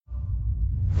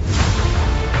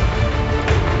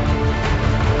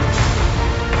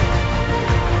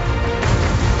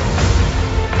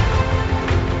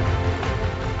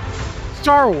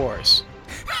Star Wars.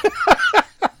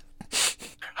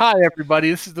 Hi, everybody.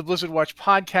 This is the Blizzard Watch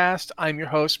podcast. I'm your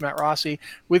host, Matt Rossi.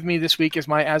 With me this week is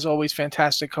my, as always,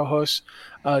 fantastic co-host,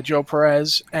 Joe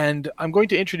Perez. And I'm going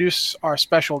to introduce our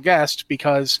special guest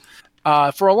because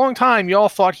for a long time, y'all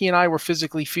thought he and I were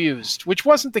physically fused, which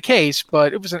wasn't the case,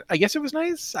 but it was. I guess it was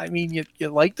nice. I mean, you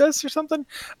liked us or something?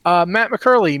 Matt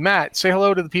McCurley. Matt, say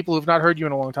hello to the people who've not heard you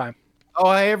in a long time.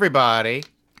 Oh, hey, everybody.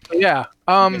 Yeah.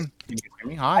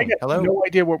 Hi. Hello. No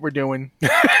idea what we're doing.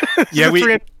 Yeah,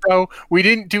 we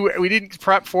didn't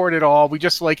prep for it at all. We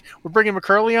just we're bringing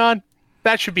McCurley on.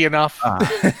 That should be enough.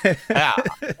 Yeah.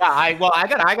 I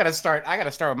gotta start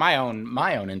with my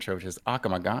own intro, which is oh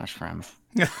my gosh, friends.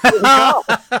 And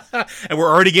we're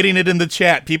already getting it in the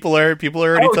chat. People are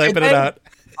already typing it out.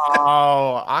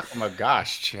 Oh my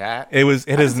gosh, chat. It's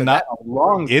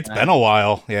been a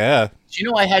while. Yeah. Do you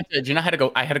know I had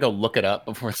to go look it up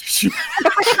before the shoot.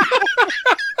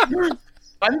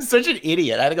 I'm such an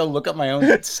idiot. I had to go look up my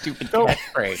own stupid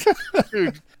catchphrase.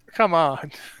 Dude, come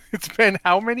on. It's been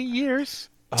how many years?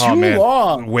 Oh, Too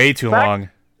long. Way too long.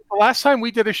 The last time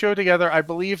we did a show together, I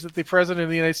believe that the president of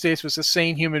the United States was a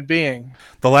sane human being.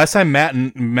 The last time Matt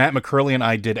McCurley and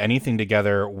I did anything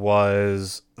together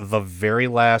was the very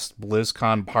last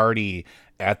BlizzCon party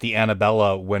at the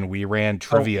Annabella when we ran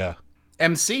trivia.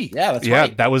 MC. Yeah, that's right.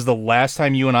 Yeah, that was the last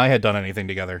time you and I had done anything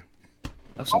together.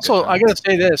 Also, I gotta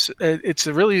say this: it's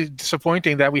really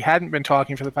disappointing that we hadn't been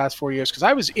talking for the past 4 years because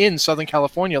I was in Southern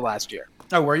California last year.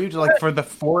 Oh, were you I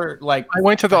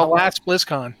went to the last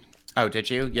BlizzCon. Oh, did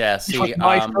you? Yeah. See, it was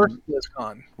my first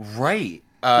BlizzCon. Right.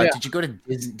 Yeah. Did you go to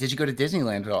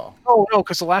Disneyland at all? Oh no,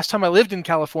 because the last time I lived in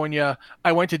California,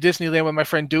 I went to Disneyland with my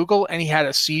friend Dougal, and he had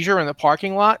a seizure in the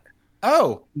parking lot.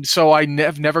 Oh, so I've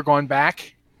never gone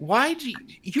back. Why do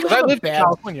you have a bad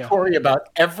story about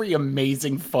every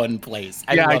amazing fun place?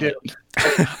 I do.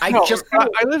 I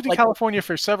lived in California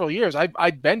for several years.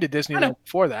 I'd been to Disneyland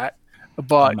before that,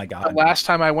 but the last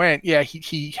time I went,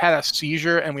 he had a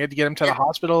seizure and we had to get him to the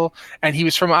hospital. And he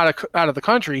was from out of the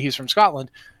country. He's from Scotland,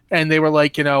 and they were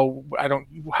like, how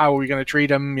are we going to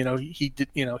treat him? He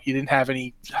didn't have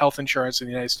any health insurance in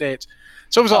the United States,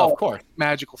 so it was all of course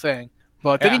magical thing.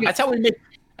 But then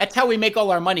That's how we make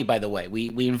all our money, by the way.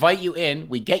 We invite you in,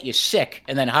 we get you sick,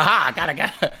 and then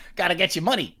gotta get you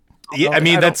money. Yeah, I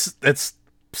mean that's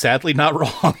sadly not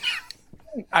wrong.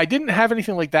 I didn't have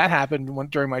anything like that happen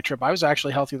during my trip. I was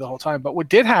actually healthy the whole time. But what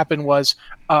did happen was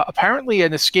apparently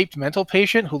an escaped mental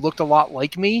patient who looked a lot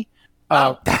like me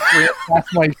ran past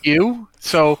my view.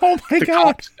 So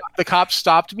the cops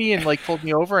stopped me and pulled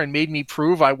me over and made me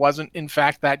prove I wasn't in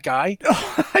fact that guy.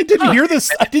 I didn't hear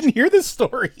this. I didn't hear this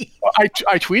story. I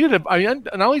tweeted it.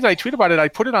 Not only did I tweet about it, I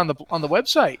put it on the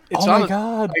website. It's my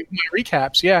God. My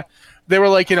recaps. Yeah, they were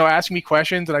asking me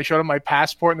questions, and I showed them my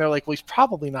passport, and they're like, "Well, he's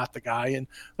probably not the guy." And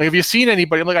have you seen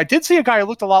anybody? I'm like, I did see a guy who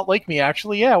looked a lot like me,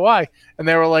 actually. Yeah, why? And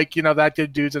they were like, that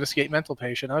good dude's an escaped mental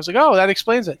patient. I was like, oh, that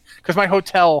explains it, because my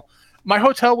hotel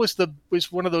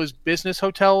was one of those business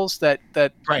hotels that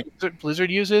Blizzard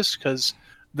uses, because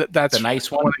that's the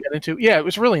nice one I want to get into. Yeah, it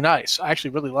was really nice. I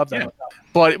actually really loved that hotel.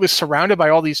 But it was surrounded by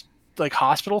all these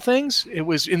hospital things. It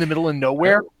was in the middle of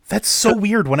nowhere. That's so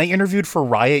weird. When I interviewed for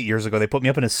Riot years ago, they put me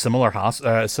up in a similar hotel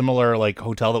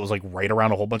that was right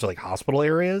around a whole bunch of hospital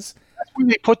areas. That's where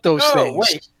they put those things.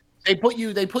 Wait. They put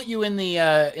you in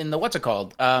the what's it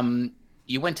called?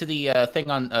 You went to the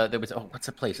thing on there was what's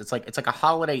the place? It's like a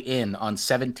Holiday Inn on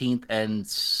 17th and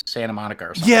Santa Monica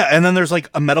or something. Yeah, and then there's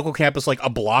a medical campus a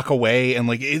block away, and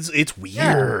it's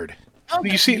weird. Yeah. Oh,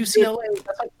 you see UCLA.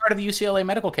 That's part of the UCLA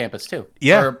medical campus too.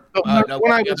 Yeah. When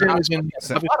I was in,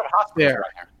 a lot of hospitals there.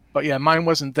 But yeah, mine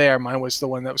wasn't there. Mine was the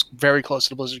one that was very close to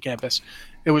the Blizzard campus.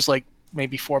 It was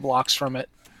maybe 4 blocks from it.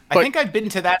 I think I've been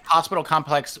to that hospital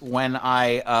complex when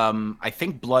I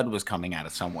think blood was coming out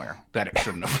of somewhere that it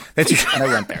shouldn't have. And I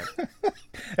went there.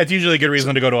 That's usually a good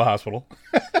reason to go to a hospital.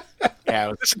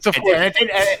 Yeah,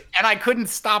 and I couldn't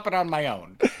stop it on my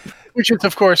own. Which is,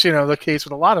 of course, the case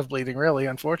with a lot of bleeding, really,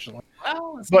 unfortunately.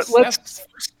 Well, let's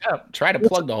try to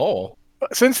plug the hole.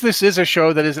 Since this is a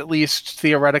show that is at least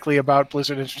theoretically about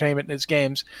Blizzard Entertainment and its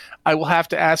games, I will have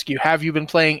to ask you, have you been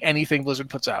playing anything Blizzard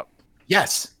puts out?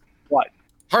 Yes. What?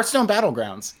 Hearthstone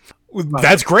Battlegrounds.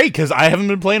 That's great, because I haven't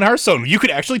been playing Hearthstone. You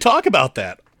could actually talk about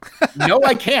that. No,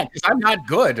 I can't, because I'm not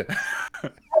good.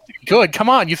 Good. Come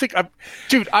on. You think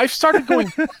dude, I've started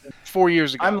going 4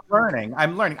 years ago. I'm learning.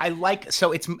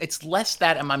 So it's less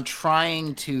that I'm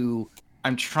trying to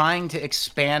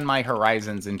expand my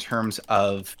horizons in terms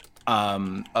of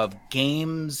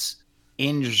games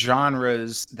in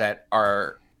genres that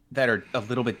are a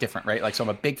little bit different, right? So I'm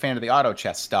a big fan of the auto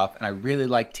chess stuff, and I really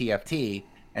like TFT.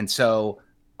 And so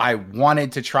I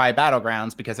wanted to try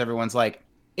Battlegrounds because everyone's like,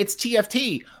 it's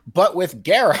TFT, but with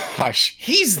Garrosh.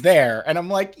 He's there. And I'm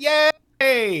like,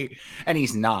 yay! And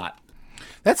he's not.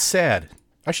 That's sad.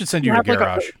 I should send you a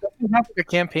Garrosh. Does he have a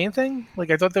campaign thing?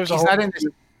 Like, I thought there was He's not in this.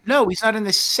 No, he's not in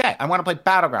this set. I want to play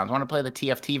Battlegrounds. I want to play the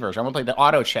TFT version. I want to play the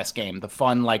auto chess game, the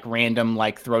fun, like, random,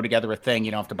 like, throw together a thing.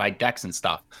 You don't have to buy decks and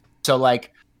stuff. So,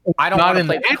 like, I don't want to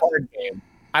play the card game.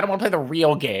 I don't want to play the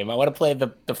real game. I want to play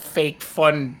the fake,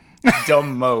 fun,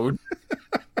 dumb mode.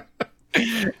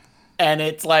 And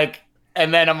it's like,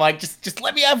 and then I'm like, just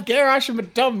let me have Garrosh in a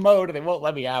dumb mode, and they won't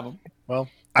let me have him. Well,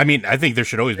 I mean, I think there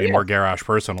should always be more Garrosh.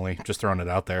 Personally, just throwing it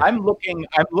out there. I'm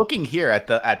looking here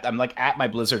I'm like at my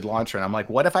Blizzard launcher, and I'm like,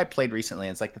 what if I played recently?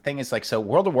 And it's like, the thing is, like, so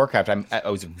World of Warcraft, I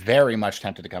was very much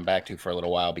tempted to come back to for a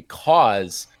little while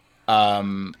because,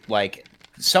 like,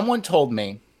 someone told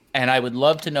me, and I would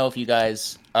love to know if you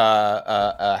guys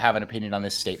have an opinion on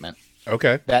this statement.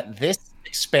 Okay. That this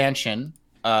expansion,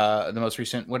 the most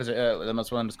recent, what is it? The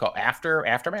most one is called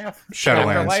Aftermath?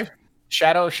 Shadowlands.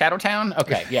 Shadowtown?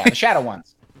 Okay, yeah, the Shadow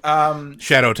ones.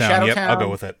 Shadowtown. Yep, I'll go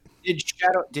with it.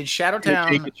 Did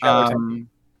Shadowtown?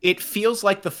 It feels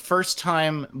like the first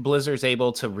time Blizzard's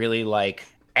able to really, like,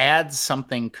 add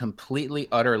something completely,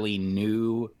 utterly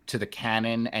new to the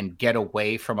canon and get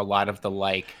away from a lot of the,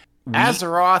 like,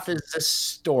 Azeroth is a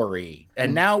story,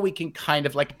 and now we can kind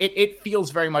of, like, it feels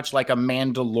very much like a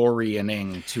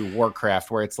Mandalorianing to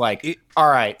Warcraft, where it's like, all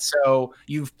right, so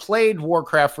you've played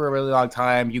Warcraft for a really long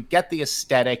time, you get the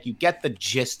aesthetic, you get the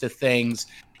gist of things.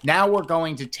 Now we're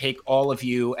going to take all of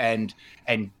you and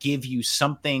give you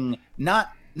something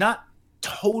not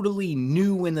totally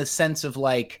new in the sense of,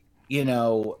 like, you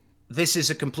know, this is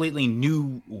a completely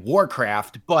new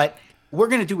Warcraft, but we're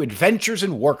going to do adventures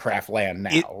in Warcraft land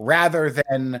now, rather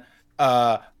than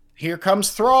here comes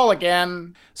Thrall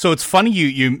again. So it's funny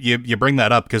you bring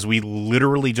that up, because we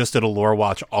literally just did a lore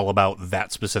watch all about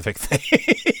that specific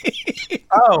thing.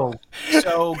 Oh,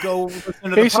 so go listen to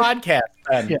the podcast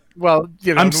then. Yeah, well,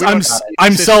 you know,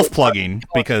 I'm self-plugging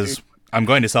because I'm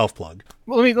going to self-plug.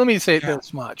 Well, let me say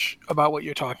this much about what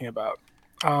you're talking about.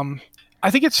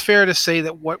 I think it's fair to say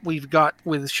that what we've got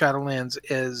with Shadowlands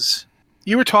is,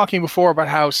 you were talking before about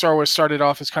how Star Wars started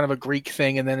off as kind of a Greek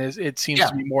thing, and then it seems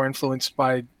to be more influenced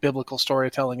by biblical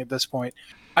storytelling at this point.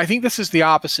 I think this is the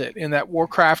opposite, in that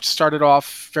Warcraft started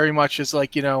off very much as,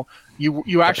 like, you know,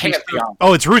 you actually...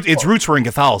 Its roots were in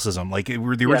Catholicism. Like, the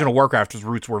original Warcraft's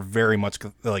roots were very much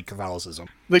like Catholicism.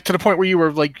 Like, to the point where you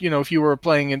were, like, you know, if you were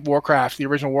playing in Warcraft, the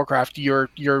original Warcraft, your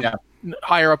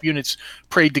higher up units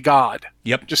prayed to God.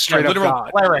 Yep. Just straight up literal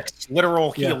God. Clerics,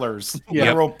 literal healers,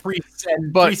 literal priests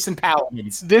and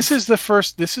paladins. This is the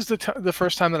first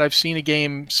time that I've seen a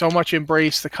game so much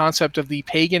embrace the concept of the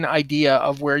pagan idea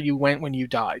of where you went when you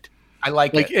died. I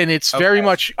like it. And it's very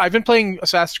much, I've been playing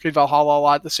Assassin's Creed Valhalla a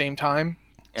lot at the same time.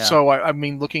 Yeah. So I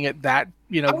mean, looking at that,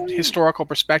 you know, historical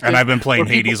perspective. And I've been playing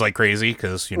Hades like crazy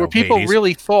because, you know, where people Hades.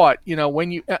 really thought, you know,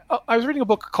 when you, I was reading a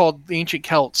book called The Ancient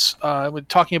Celts,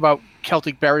 talking about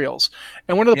Celtic burials,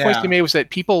 and one of the points they made was that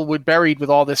people were buried with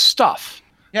all this stuff.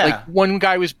 Yeah. Like, one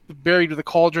guy was buried with a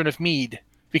cauldron of mead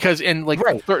because, and like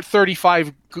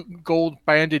 35 gold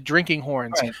banded drinking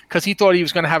horns, because he thought he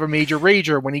was going to have a major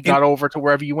rager when he got over to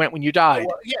wherever you went when you died.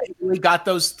 Well, yeah, he got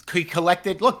those. He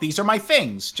collected. Look, these are my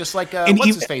things. Just like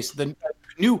what's his face, the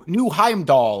new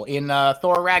Heimdall in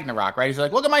Thor Ragnarok, right? He's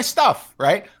like, look at my stuff,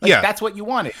 right? Like, that's what you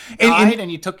wanted. You died,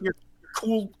 and you took your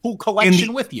cool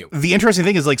collection with you. The interesting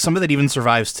thing is, like, some of that even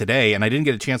survives today, and I didn't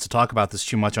get a chance to talk about this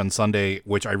too much on Sunday,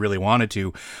 which I really wanted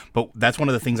to, but that's one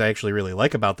of the things I actually really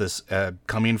like about this,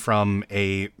 coming from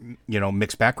a, you know,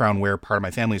 mixed background where part of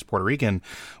my family is Puerto Rican.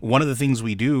 One of the things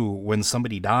we do when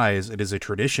somebody dies, it is a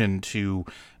tradition to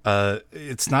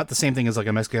it's not the same thing as like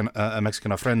a Mexican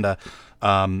ofrenda,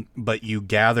 but you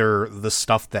gather the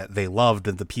stuff that they loved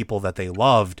and the people that they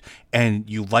loved, and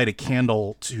you light a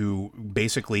candle to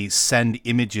basically send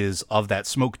images of that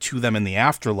smoke to them in the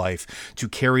afterlife, to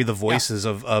carry the voices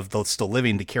of the still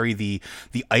living, to carry the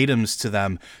items to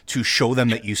them, to show them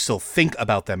that you still think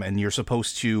about them. And you're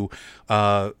supposed to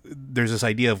there's this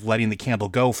idea of letting the candle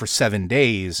go for 7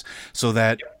 days so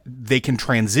that they can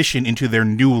transition into their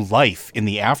new life in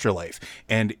the afterlife.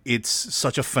 And it's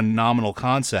such a phenomenal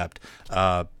concept.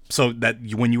 So that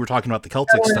when you were talking about the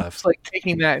Celtic stuff, it's like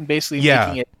taking that and basically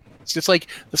making it. It's just like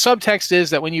the subtext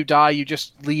is that when you die, you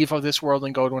just leave of this world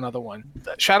and go to another one.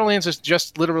 Shadowlands is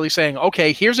just literally saying,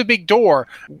 okay, here's a big door.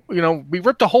 You know, we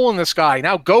ripped a hole in the sky.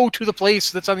 Now go to the place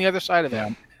that's on the other side of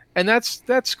it. And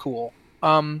that's cool.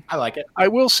 I like it. I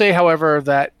will say, however,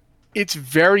 that it's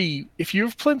very, if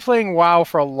you've been playing WoW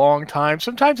for a long time,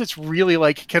 sometimes it's really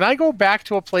like, can I go back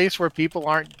to a place where people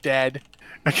aren't dead?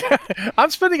 I'm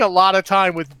spending a lot of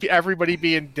time with everybody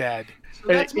being dead. So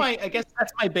that's I guess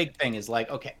that's my big thing is like,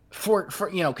 okay, for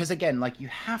because again, like you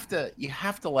have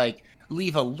to like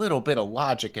leave a little bit of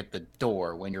logic at the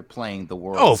door when you're playing the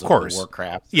world of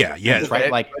Warcraft. Yeah,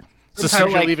 right. Like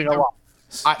sometimes you're leaving a lot.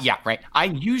 Yeah, right. I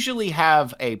usually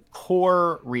have a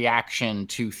poor reaction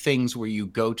to things where you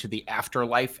go to the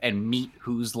afterlife and meet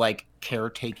who's like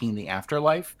caretaking the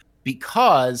afterlife,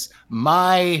 because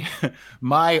my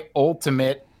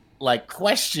ultimate like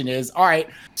question is, all right,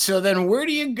 so then where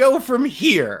do you go from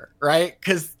here, right?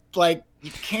 Because like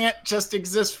you can't just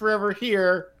exist forever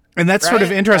here. And that's sort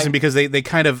of interesting because they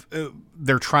kind of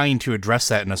they're trying to address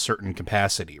that in a certain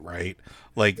capacity, right?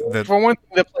 Like for one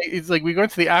thing, it's like we go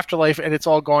into the afterlife and it's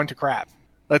all gone to crap.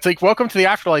 It's like, welcome to the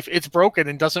afterlife. It's broken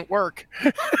and doesn't work.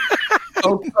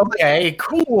 Okay,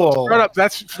 cool. Start up.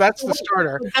 That's the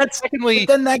starter. Secondly,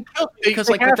 then that because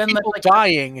like then people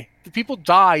dying. People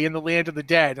die in the land of the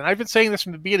dead, and I've been saying this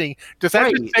from the beginning. Does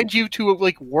that send you to a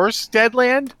like worse dead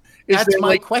land? That's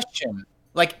my question.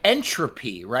 Like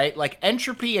entropy, right? Like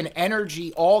entropy and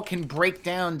energy all can break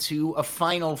down to a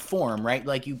final form, right?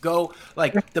 Like you go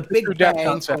like the Big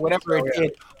Bang or whatever it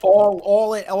did,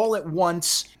 all at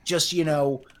once, just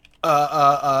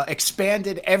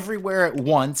expanded everywhere at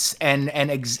once and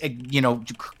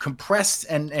compressed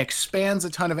and expands a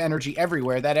ton of energy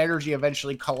everywhere. That energy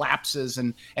eventually collapses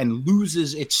and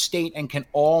loses its state and can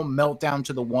all melt down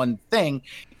to the one thing.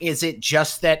 Is it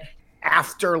just that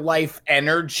afterlife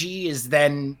energy is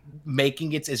then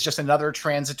making it's just another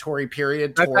transitory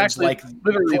period towards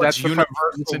literally that's universal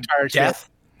entire death?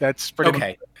 That's pretty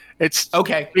okay. It's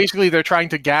basically they're trying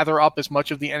to gather up as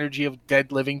much of the energy of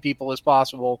dead living people as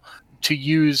possible to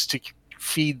use to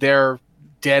feed their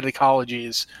dead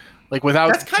ecologies. Like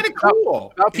that's kind of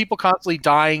cool. Without people constantly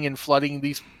dying and flooding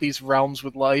these realms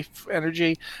with life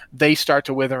energy, they start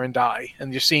to wither and die,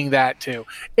 and you're seeing that too.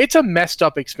 It's a messed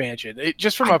up expansion. It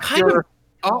just from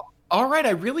all right, I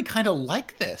really kind of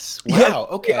like this. Wow. Yeah,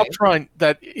 okay. Up front,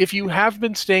 that if you have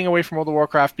been staying away from World of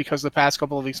Warcraft because the past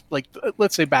couple of these, like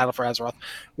let's say Battle for Azeroth,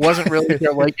 wasn't really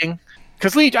their liking,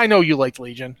 because I know you liked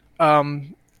Legion.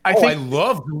 I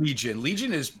love Legion.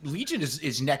 Legion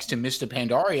is next to Mist of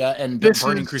Pandaria and the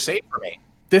Burning Crusade for me.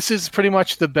 This is pretty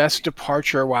much the best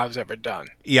departure WoW's ever done.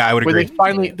 Yeah, I would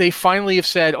agree. They finally have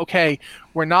said, okay,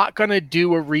 we're not going to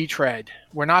do a retread.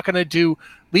 We're not going to do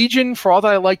Legion. For all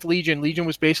that I liked Legion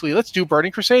was basically, let's do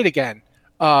Burning Crusade again.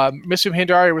 Mist of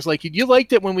Pandaria was like, you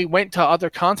liked it when we went to other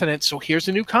continents, so here's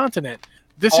a new continent.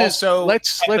 This also,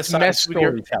 is let's mess with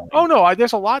your. Oh no,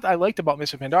 there's a lot I liked about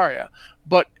Mist of Pandaria,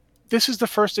 but this is the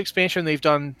first expansion they've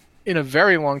done in a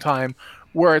very long time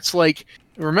where it's like,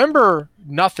 remember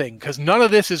nothing, because none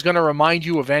of this is going to remind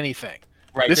you of anything.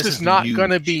 Right. This is not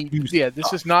going to be.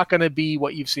 This is not going to be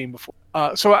what you've seen before.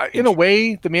 So in a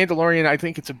way, The Mandalorian, I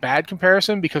think it's a bad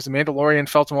comparison because The Mandalorian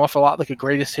felt an awful lot like a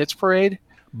greatest hits parade.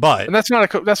 And that's not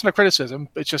a criticism.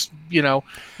 It's just,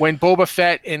 when Boba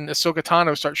Fett and Ahsoka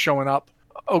Tano start showing up,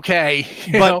 okay.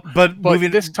 But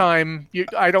this time,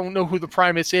 I don't know who the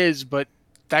Primus is, but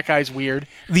that guy's weird.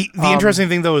 The interesting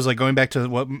thing though is like going back to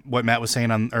what Matt was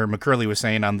saying or McCurley was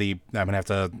saying on the. I'm gonna have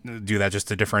to do that just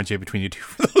to differentiate between you two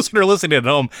for those that are listening at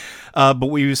home. But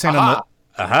what you were saying on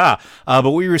the. But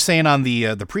what we were saying on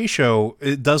the pre-show,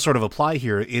 it does sort of apply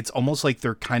here. It's almost like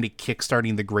they're kind of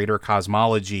kickstarting the greater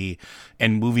cosmology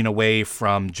and moving away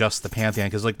from just the Pantheon.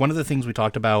 Because like one of the things we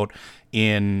talked about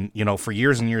in, for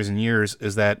years and years and years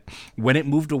is that when it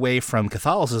moved away from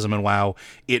Catholicism and WoW,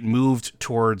 it moved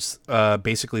towards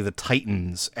basically the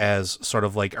Titans as sort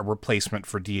of like a replacement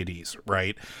for deities,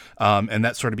 right? And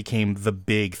that sort of became the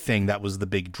big thing. That was the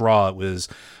big draw. It was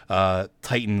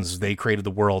Titans. They created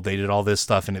the world. They did all this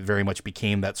stuff, and it very much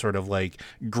became that sort of like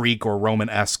Greek or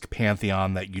Roman-esque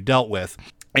pantheon that you dealt with.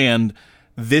 And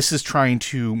this is trying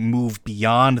to move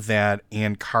beyond that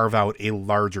and carve out a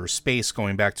larger space,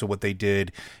 going back to what they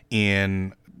did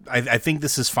in... I think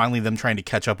this is finally them trying to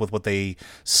catch up with what they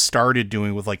started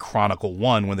doing with like Chronicle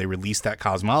 1 when they released that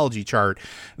cosmology chart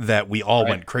that we all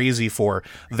went crazy for.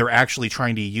 They're actually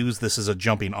trying to use this as a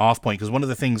jumping off point, because one of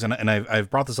the things, and I've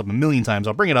brought this up a million times,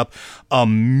 I'll bring it up a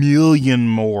million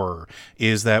more,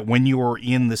 is that when you are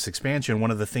in this expansion,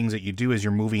 one of the things that you do is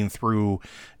you're moving through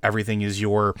everything is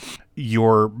you're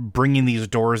you're bringing these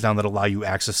doors down that allow you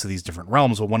access to these different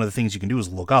realms. Well, one of the things you can do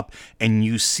is look up and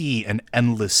you see an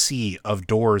endless sea of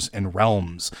doors and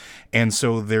realms. And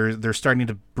so they're starting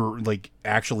to like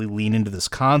actually lean into this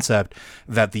concept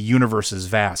that the universe is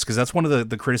vast, because that's one of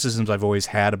the criticisms I've always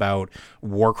had about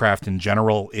Warcraft in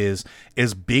general is,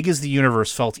 as big as the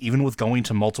universe felt, even with going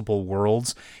to multiple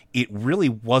worlds, it really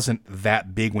wasn't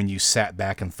that big when you sat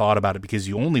back and thought about it, because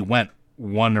you only went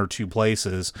one or two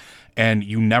places and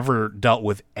you never dealt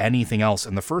with anything else.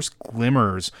 And the first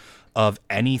glimmers of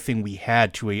anything we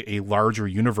had to a larger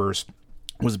universe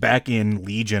was back in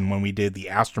Legion when we did the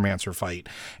Astromancer fight,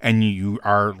 and you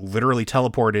are literally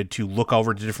teleported to look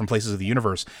over to different places of the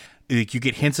universe. You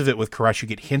get hints of it with Koresh, you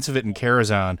get hints of it in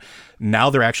Karazhan. Now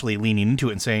they're actually leaning into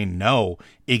it and saying, no,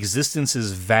 existence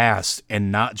is vast,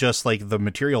 and not just like the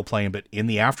material plane, but in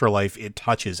the afterlife, it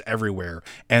touches everywhere.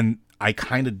 And I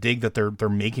kind of dig that they're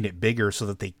making it bigger so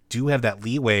that they do have that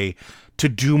leeway to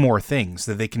do more things,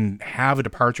 that they can have a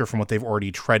departure from what they've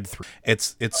already tread through.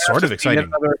 It's sort of exciting.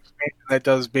 Another expansion that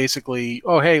does basically,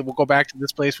 oh, hey, we'll go back to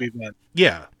this place we've been.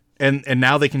 Yeah. And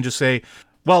now they can just say,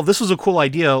 well, this was a cool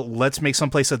idea. Let's make some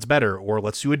place that's better, or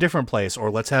let's do a different place, or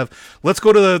let's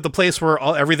go to the place where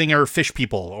everything are fish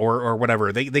people or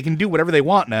whatever. They can do whatever they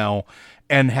want now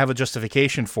and have a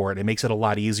justification for it. It makes it a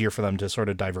lot easier for them to sort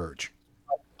of diverge.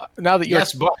 Now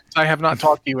that I have not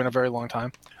talked to you in a very long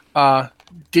time.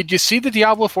 Did you see the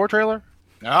Diablo 4 trailer?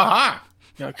 Uh-huh.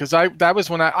 Yeah, because that was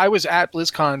when I was at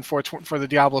BlizzCon for the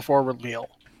Diablo 4 reveal,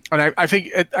 and I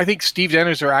think Steve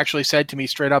Dennerser actually said to me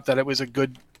straight up that it was a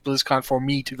good BlizzCon for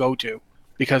me to go to,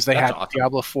 because they had awesome.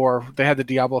 Diablo 4. They had the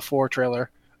Diablo 4 trailer.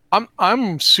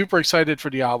 I'm super excited for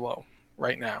Diablo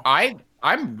right now. I'm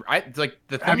like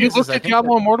the thing. Have you looked at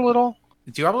Diablo Immortal at all?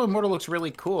 Diablo Immortal looks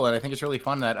really cool, and I think it's really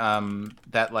fun that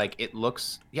that like it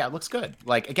looks good.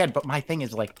 Like, again, but my thing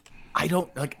is like I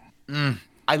don't like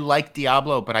I like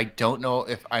Diablo, but I don't know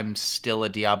if I'm still a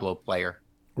Diablo player.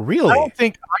 Really? I don't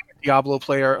think I'm a Diablo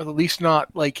player, at least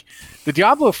not like the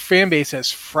Diablo fan base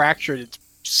has fractured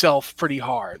itself pretty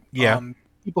hard. Yeah.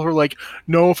 People who are like,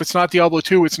 no, if it's not Diablo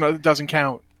 2, it doesn't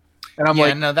count. And I'm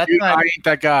like, no, that's not, I ain't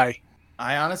that guy.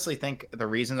 I honestly think the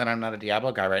reason that I'm not a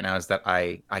Diablo guy right now is that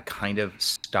I kind of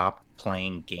stopped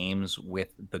playing games with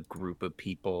the group of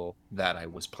people that I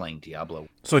was playing Diablo.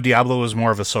 So Diablo was more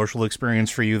of a social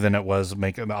experience for you than it was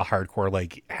making a hardcore,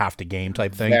 like, have to game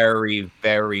type thing? Very,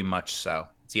 very much so.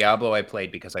 Diablo I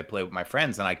played because I played with my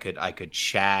friends, and I could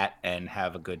chat and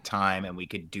have a good time, and we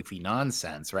could doofy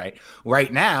nonsense, right?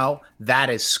 Right now, that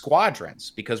is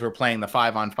Squadrons, because we're playing the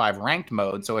 5-on-5 ranked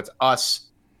mode, so it's us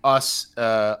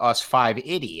 5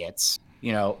 idiots,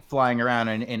 flying around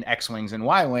in X-wings and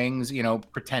Y-wings,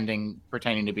 pretending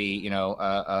to be,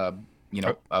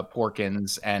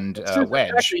 Porkins and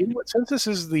Wedge. Actually, since this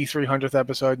is the 300th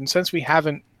episode, and since we got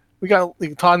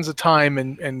like, tons of time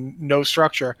and no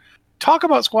structure, talk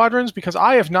about Squadrons, because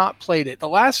I have not played it. The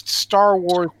last Star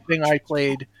Wars thing I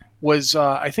played was,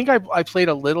 I think I played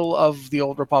a little of the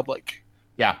Old Republic.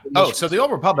 Yeah. Oh, so the Old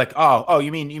Republic. Oh,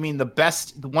 you mean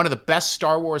one of the best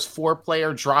Star Wars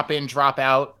 4-player drop in, drop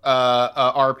out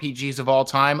RPGs of all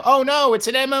time? Oh no, it's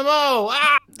an MMO.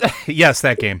 Ah! Yes,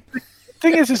 that game. The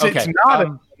thing is okay. It's not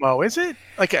an MMO, is it?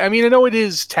 Like, I mean, I know it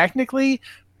is technically,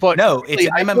 but no, it's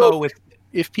an MMO with.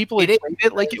 If people had played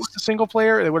it like it was a single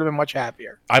player, they would have been much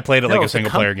happier. I played it like a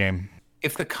single player game.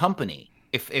 If the company,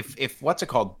 if what's it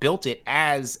called, built it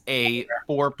as a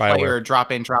 4-player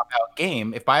drop in, drop out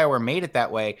game, if BioWare made it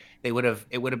that way, it would have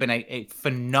been a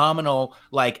phenomenal,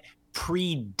 like,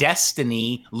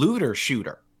 pre-Destiny looter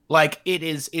shooter. Like,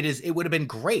 it would have been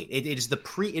great. It is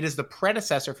the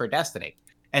predecessor for Destiny.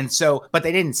 And so, but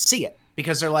they didn't see it,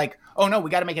 because they're like, oh no, we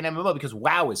got to make an MMO because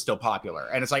WoW is still popular.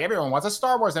 And it's like, everyone wants a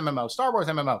Star Wars MMO, Star Wars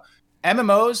MMO.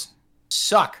 MMOs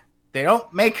suck. They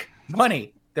don't make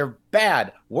money. They're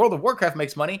bad. World of Warcraft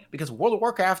makes money because World of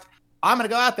Warcraft, I'm going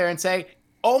to go out there and say,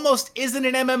 almost isn't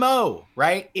an MMO,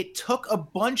 right? It took a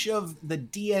bunch of the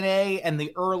DNA and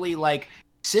the early, like,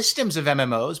 systems of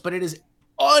MMOs, but it is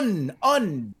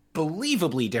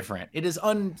unbelievably different. It is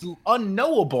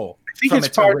unknowable. I think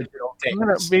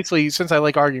it's basically, since I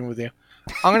like arguing with you,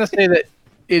 I'm going to say that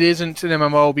it isn't an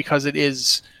MMO because it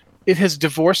has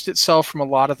divorced itself from a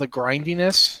lot of the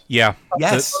grindiness. Yeah.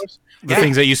 Yes. The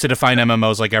things that used to define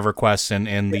MMOs, like EverQuest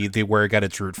and the where it got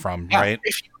its root from, right?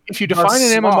 If you define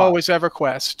an MMO as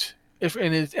EverQuest,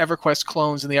 and it's EverQuest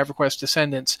clones and the EverQuest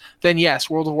descendants, then yes,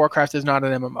 World of Warcraft is not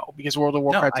an MMO, because World of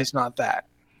Warcraft is not that.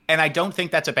 And I don't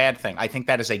think that's a bad thing. I think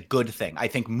that is a good thing. I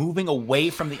think moving away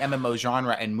from the MMO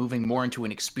genre and moving more into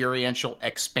an experiential,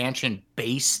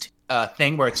 expansion-based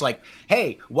thing where it's like,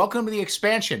 hey, welcome to the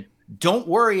expansion. don't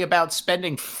worry about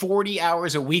spending 40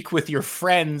 hours a week with your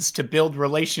friends to build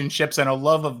relationships and a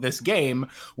love of this game.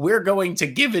 We're going to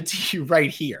give it to you right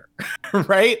here.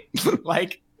 Right?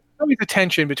 Like, always the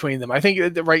tension between them. I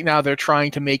think that right now they're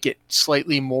trying to make it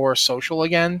slightly more social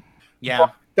again. Yeah.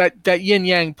 But that yin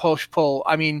yang push pull.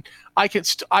 I mean, I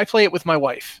play it with my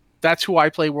wife. That's who I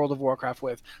play World of Warcraft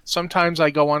with. Sometimes I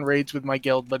go on raids with my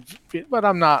guild, but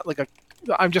I'm not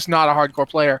I'm just not a hardcore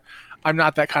player. I'm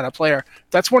not that kind of player.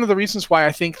 That's one of the reasons why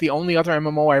I think the only other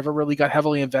MMO I ever really got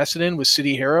heavily invested in was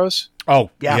City Heroes.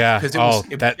 Oh, yeah. Because it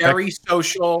was very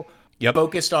social,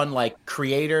 focused on like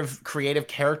creative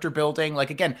character building.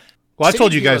 Like, again, well, I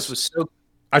told you guys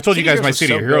my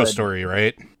City Heroes good. Story,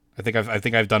 right? I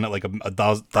think I've done it like a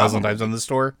thousand times on the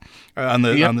store, on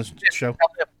the show.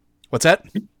 What's that?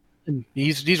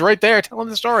 He's right there telling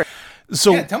the story.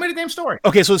 So tell me the damn story.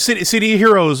 Okay, so City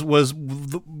Heroes was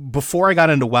before I got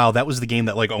into WoW. That was the game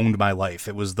that like owned my life.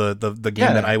 It was the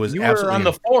game that I was. You were on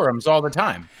the forums all the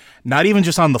time. Not even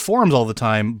just on the forums all the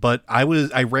time, but I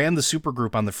ran the super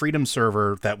group on the Freedom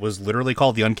server that was literally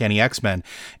called the Uncanny X-Men.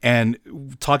 And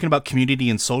talking about community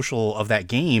and social of that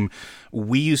game,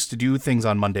 we used to do things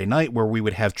on Monday night where we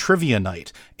would have trivia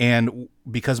night. And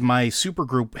because my super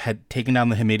group had taken down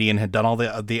the Hamidian, had done all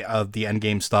the end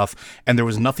game stuff, and there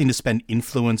was nothing to spend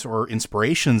influence or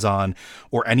inspirations on,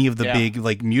 or any of the big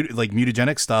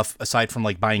mutagenic stuff aside from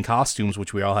like buying costumes,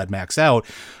 which we all had maxed out.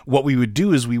 What we would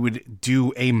do is we would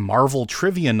do a Marvel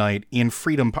trivia night in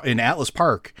Atlas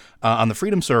Park on the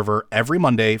Freedom server every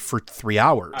Monday for 3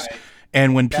 hours.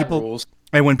 And when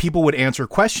people would answer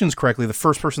questions correctly, the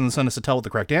first person that sent us to tell with the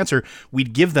correct answer,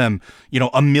 we'd give them,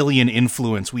 a million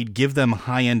influence. We'd give them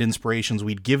high-end inspirations.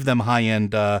 We'd give them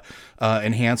high-end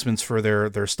enhancements for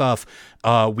their stuff.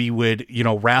 We would,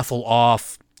 raffle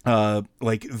off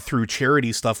through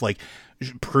charity stuff, like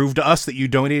prove to us that you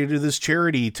donated to this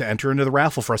charity to enter into the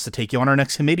raffle for us to take you on our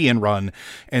next Hamidian run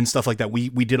and stuff like that. We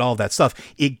did all of that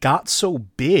stuff. It got so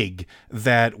big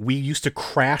that we used to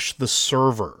crash the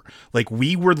server. Like,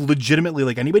 we were legitimately,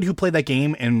 like, anybody who played that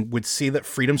game and would see that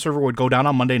Freedom server would go down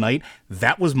on Monday night,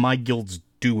 that was my guild's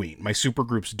doing, my super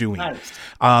group's doing. Nice.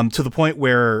 To the point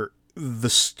where the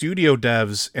studio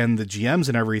devs and the GMs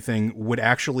and everything would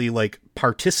actually like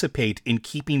participate in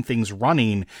keeping things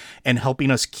running and helping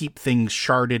us keep things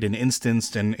sharded and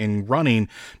instanced and running,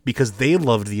 because they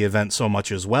loved the event so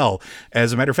much as well.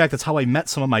 As a matter of fact, that's how I met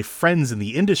some of my friends in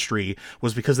the industry,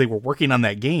 was because they were working on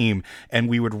that game and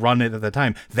we would run it at the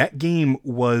time. That game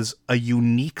was a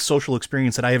unique social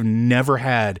experience that I have never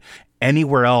had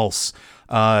anywhere else.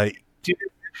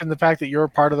 And the fact that you're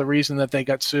part of the reason that they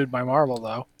got sued by Marvel,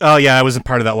 though. Oh, yeah, I was a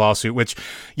part of that lawsuit,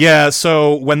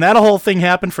 so when that whole thing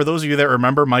happened, for those of you that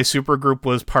remember, my super group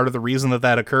was part of the reason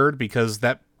that occurred, because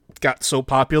that got so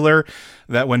popular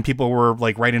that when people were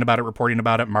like writing about it, reporting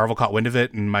about it, Marvel caught wind of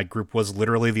it, and my group was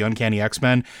literally the Uncanny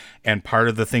X-Men. And part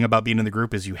of the thing about being in the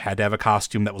group is you had to have a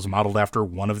costume that was modeled after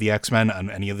one of the X-Men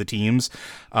on any of the teams.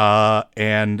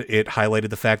 And it highlighted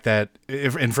the fact that,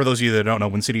 and for those of you that don't know,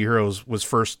 when City Heroes was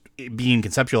first being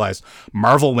conceptualized,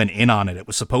 Marvel went in on it. It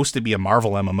was supposed to be a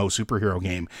Marvel MMO superhero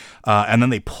game. And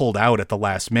then they pulled out at the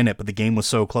last minute, but the game was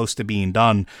so close to being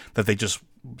done that they just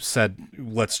said,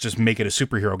 let's just make it a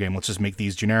superhero game. Let's just make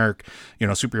these generic,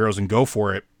 superheroes and go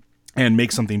for it and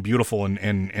make something beautiful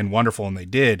and wonderful. And they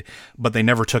did, but they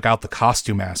never took out the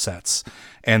costume assets.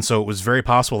 And so it was very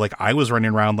possible. Like, I was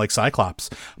running around like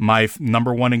Cyclops. My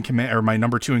number one in command, or my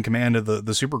number two in command of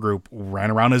the super group,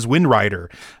 ran around as Wind Rider.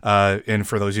 And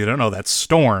for those of you who don't know, that's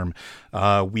Storm.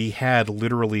 We had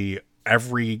literally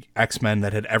every X-Men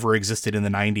that had ever existed in the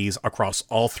 90s across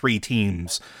all three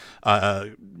teams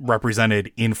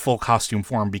represented in full costume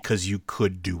form, because you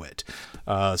could do it.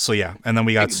 And then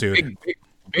we got sued.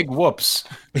 Big whoops.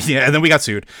 Yeah, and then we got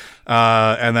sued.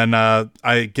 And then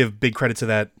I give big credit to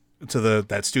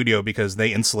that studio, because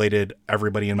they insulated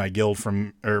everybody in my guild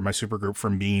my super group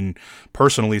from being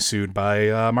personally sued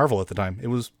by Marvel at the time.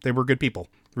 They were good people,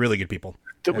 really good people.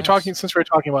 Since we're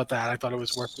talking about that, I thought it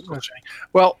was worth mentioning.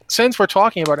 Well, since we're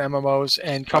talking about MMOs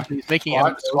and companies making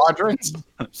Squadrons,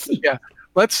 yeah,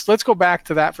 let's go back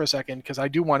to that for a second, because I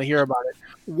do want to hear about it.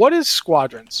 What is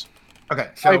Squadrons? Okay,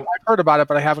 so I've heard about it,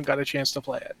 but I haven't got a chance to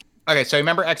play it. Okay, so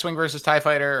remember X-Wing versus TIE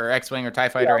Fighter, or X-Wing or TIE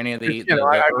Fighter, any of the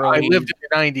I lived in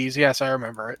the 90s. Yes, I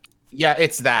remember it. Yeah,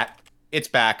 it's back.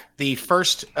 The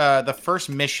first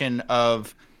mission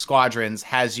of Squadrons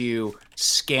has you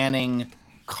scanning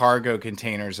cargo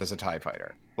containers as a TIE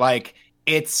Fighter. Like,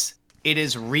 it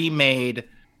is remade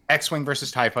X-Wing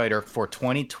versus TIE Fighter for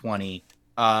 2020.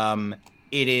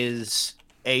 It is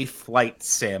a flight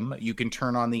sim. You can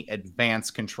turn on the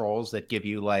advanced controls that give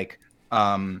you like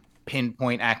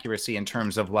pinpoint accuracy in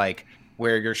terms of like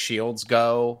where your shields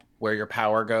go, where your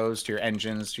power goes to your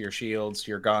engines, to your shields,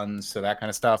 to your guns, to that kind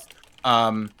of stuff.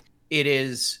 It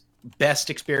is best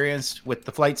experienced with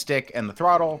the flight stick and the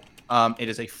throttle. It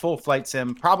is a full flight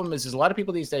sim. Problem is a lot of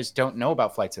people these days don't know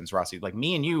about flight sims, Rossi. Like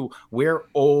me and you, we're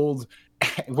old,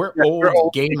 we're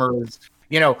old gamers.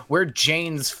 You know, we're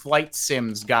Jane's flight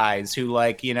sims guys who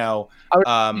like, you know.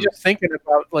 I was just thinking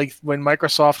about like when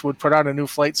Microsoft would put out a new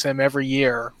flight sim every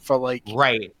year for like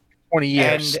 20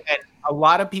 years. And a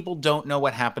lot of people don't know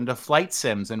what happened to flight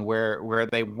sims and where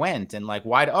they went and like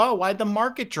why'd the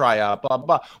market dry up, blah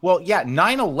blah. Well, yeah,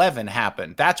 9/11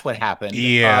 happened. That's what happened.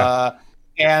 Yeah.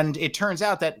 And it turns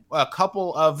out that a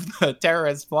couple of the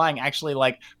terrorists flying actually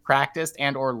like practiced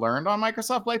and or learned on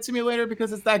Microsoft Flight Simulator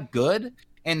because it's that good.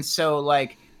 And so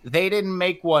like they didn't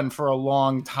make one for a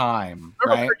long time,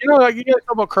 right? You know, like you guys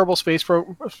know about Kerbal Space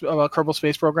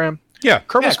Program. Yeah,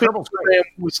 Kerbal Space Program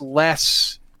was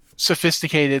less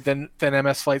sophisticated than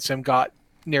MS Flight Sim got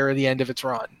near the end of its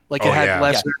run. Like it had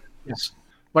less. Yes.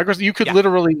 Microsoft, you could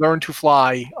literally learn to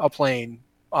fly a plane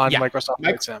on Microsoft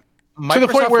Flight Sim. To the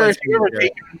point where if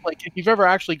you've ever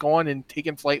actually gone and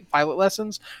taken pilot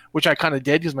lessons, which I kind of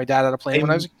did because my dad had a plane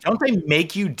when I was. Don't they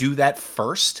make you do that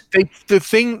first? The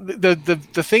thing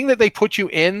that they put you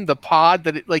in the pod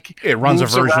that it runs a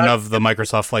version of the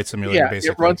Microsoft Flight Simulator. Yeah,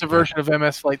 basically. It runs a version of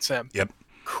MS Flight Sim. Yep.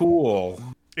 Cool.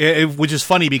 Which is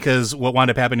funny because what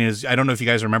wound up happening is, I don't know if you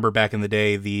guys remember back in the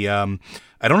day,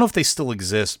 I don't know if they still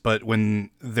exist, but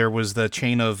when there was the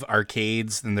chain of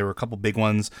arcades, and there were a couple big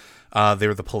ones, they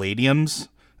were the Palladiums,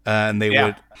 and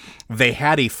they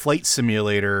had a flight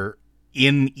simulator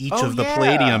in each of the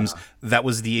Palladiums that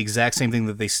was the exact same thing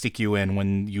that they stick you in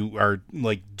when you are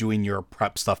like doing your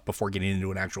prep stuff before getting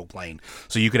into an actual plane.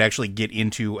 So you could actually get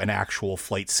into an actual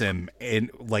flight sim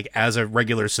and like as a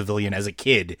regular civilian, as a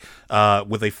kid,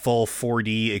 with a full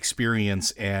 4D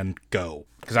experience and go.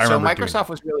 Because I remember Microsoft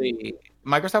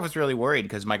was really worried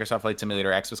because Microsoft Flight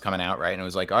Simulator X was coming out, right? And it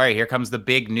was like, all right, here comes the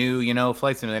big new,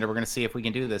 flight simulator. We're going to see if we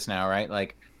can do this now, right?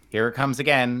 Like, here it comes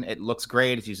again. It looks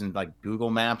great. It's using like Google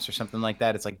Maps or something like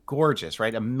that. It's like gorgeous,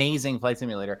 right? Amazing flight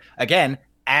simulator. Again,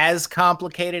 as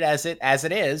complicated as it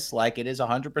is, like it is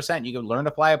 100%. You can learn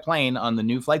to fly a plane on the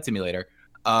new flight simulator.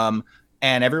 And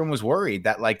everyone was worried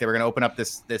that like they were going to open up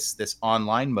this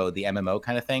online mode, the MMO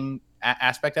kind of thing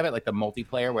aspect of it, like the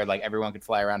multiplayer where like everyone could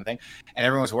fly around the thing. And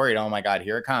everyone was worried. Oh my God,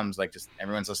 here it comes! Like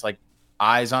everyone's just like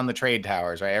eyes on the trade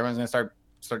towers, right? Everyone's going to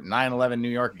start 9/11 New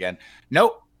York again.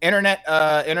 Nope. Internet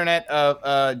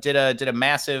did a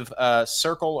massive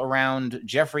circle around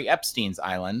Jeffrey Epstein's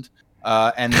island,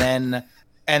 and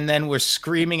then we're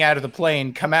screaming out of the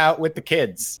plane, "Come out with the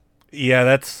kids!" Yeah,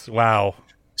 that's wow.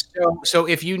 So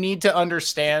if you need to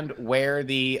understand where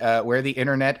the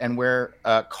internet and where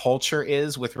culture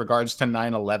is with regards to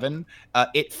 9/11,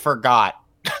 it forgot.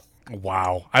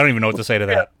 Wow, I don't even know what to say to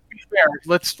that.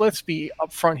 Let's be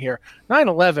upfront here.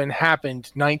 9/11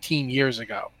 happened 19 years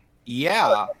ago.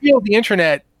 Yeah. The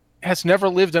internet has never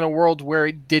lived in a world where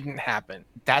it didn't happen.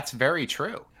 That's very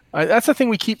true. That's the thing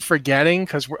we keep forgetting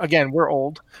because, we're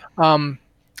old.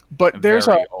 But there's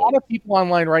a lot of people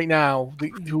online right now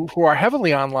who are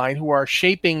heavily online, who are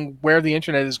shaping where the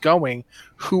internet is going,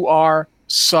 who are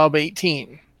sub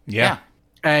 18. Yeah.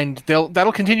 And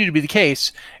that'll continue to be the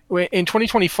case. In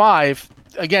 2025,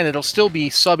 again, it'll still be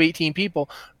sub 18 people.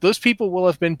 Those people will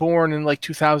have been born in like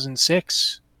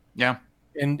 2006. Yeah.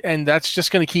 And that's just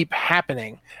going to keep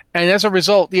happening. And as a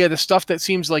result, the stuff that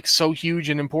seems like so huge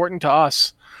and important to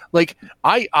us, like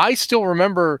I still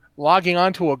remember logging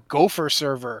onto a Gopher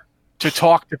server to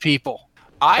talk to people.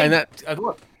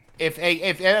 Look, if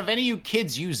any of you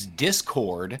kids use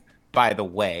Discord, by the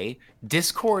way,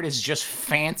 Discord is just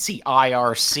fancy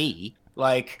IRC.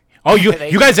 Like, oh,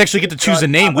 you guys actually get to choose a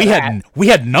name. We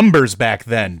had numbers back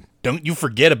then. Don't you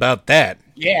forget about that.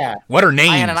 Yeah. What are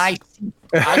names?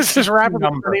 This is rapidly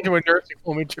turning into a nursing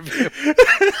home interview.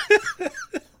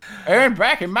 And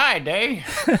back in my day,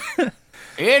 the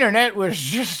internet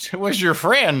was your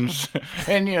friends,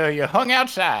 and you hung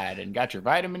outside and got your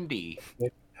vitamin D.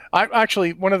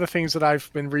 One of the things that I've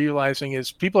been realizing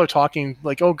is people are talking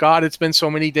like, "Oh God, it's been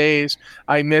so many days.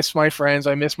 I miss my friends.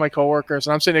 I miss my coworkers."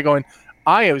 And I'm sitting there going,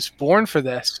 "I was born for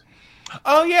this."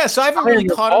 Oh yeah, so I haven't really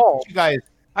caught up with you guys.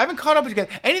 I haven't caught up with you guys.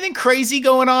 Anything crazy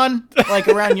going on, like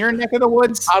around your neck of the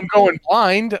woods? I'm going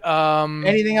blind.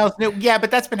 Anything else new? Yeah,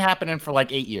 but that's been happening for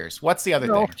like 8 years. What's the other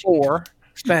thing? 4.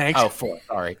 Thanks. Oh, 4.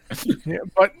 Sorry. Yeah,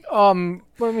 but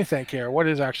let me think here. What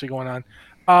is actually going on?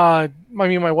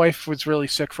 My wife was really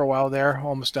sick for a while there.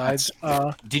 Almost died.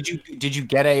 Did you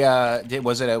get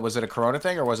was it a corona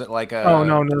thing or was it like a? Oh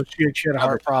no, she had a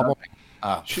heart problem.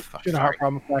 She had a heart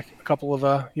problem back a couple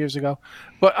of years ago.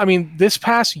 But I mean, this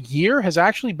past year has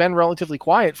actually been relatively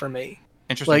quiet for me.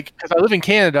 Interesting. Like, because I live in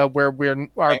Canada, where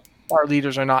our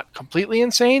leaders are not completely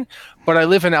insane, but I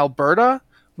live in Alberta,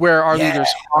 where our leaders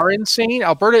are insane.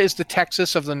 Alberta is the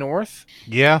Texas of the North.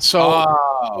 Yeah. So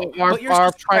but you're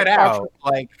so spread out.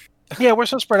 Yeah, we're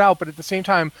so spread out, but at the same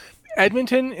time,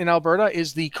 Edmonton in Alberta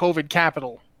is the COVID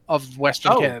capital of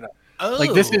Western Canada.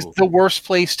 Like, this is the worst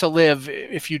place to live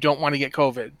if you don't want to get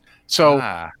COVID. So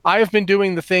I have been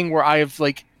doing the thing where I have,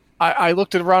 like, I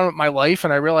looked around at my life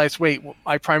and I realized, wait,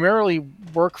 I primarily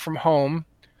work from home.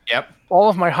 Yep. All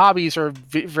of my hobbies are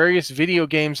various video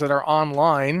games that are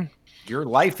online. Your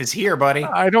life is here, buddy.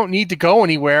 I don't need to go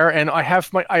anywhere, and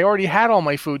I already had all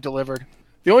my food delivered.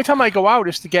 The only time I go out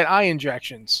is to get eye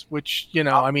injections, which,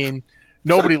 I mean,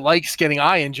 nobody likes getting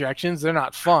eye injections. They're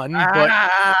not fun, but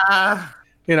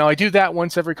I do that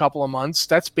once every couple of months.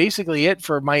 That's basically it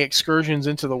for my excursions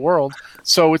into the world.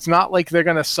 So it's not like they're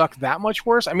going to suck that much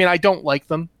worse. I mean, I don't like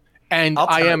them, and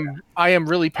I am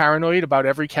really paranoid about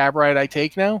every cab ride I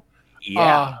take now.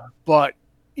 Yeah. But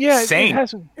yeah, Same.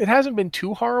 It hasn't been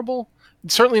too horrible.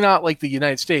 It's certainly not like the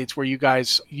United States where I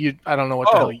don't know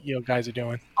what the hell you guys are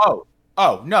doing.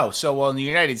 Oh no. So in the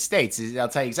United States, I'll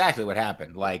tell you exactly what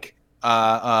happened. Like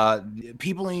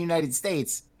people in the United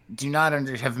States do not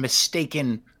have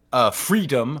mistaken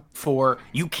freedom for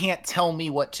you can't tell me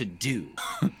what to do,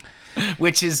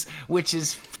 which is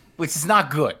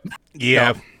not good.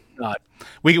 Yeah. No, not.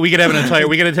 We could have an entire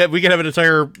we could have an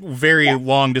entire very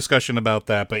long discussion about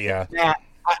that, but yeah.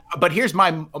 But here's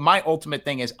my ultimate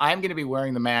thing is I'm going to be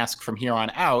wearing the mask from here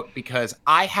on out because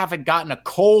I haven't gotten a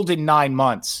cold in 9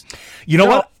 months. You know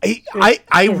what?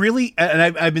 I really, and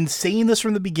I've been saying this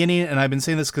from the beginning, and I've been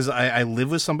saying this because I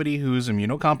live with somebody who's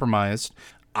immunocompromised.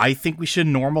 I think we should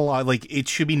normalize, like, it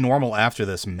should be normal after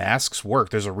this. Masks work.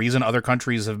 There's a reason other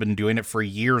countries have been doing it for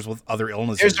years with other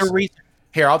illnesses. There's a reason.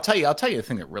 Here, I'll tell you the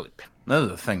thing that really,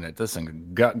 another thing that this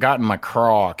thing got in my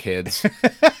craw, kids.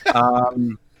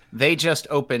 They just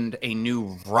opened a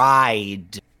new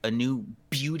ride, a new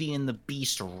Beauty and the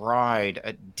Beast ride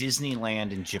at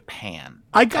Disneyland in Japan.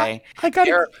 Okay? I got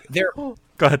it. Go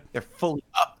ahead. They're fully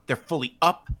up. They're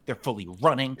fully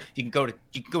running. You can go to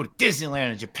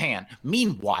Disneyland in Japan.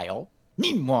 Meanwhile,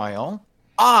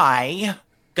 I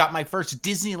got my first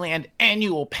Disneyland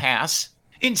annual pass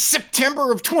in September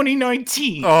of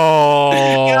 2019.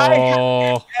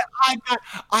 Oh.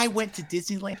 I went to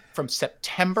Disneyland from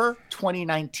September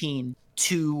 2019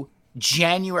 to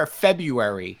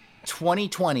February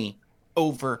 2020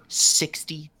 over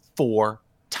 64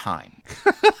 times.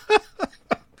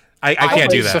 I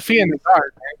can't do that. Sophia in the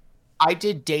dark, man. I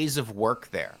did days of work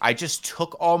there. I just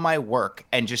took all my work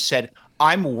and just said,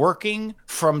 I'm working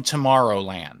from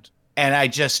Tomorrowland. And I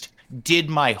just did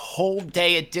my whole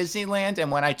day at Disneyland,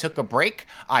 and when I took a break,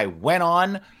 I went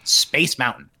on Space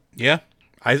Mountain. Yeah.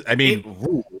 I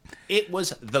mean, it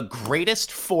was the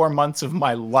greatest 4 months of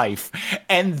my life,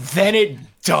 and then it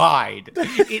died.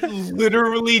 It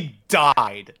literally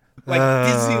died. Like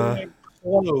Disneyland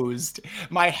closed.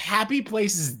 My happy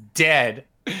place is dead.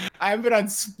 I haven't been on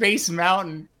Space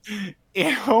Mountain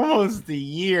in almost a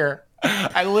year.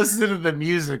 I listen to the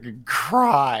music and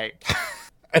cry.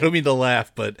 I don't mean to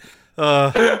laugh, but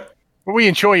we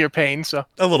enjoy your pain, so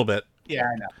a little bit. Yeah,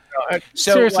 I know.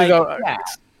 So, seriously, though,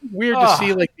 it's weird to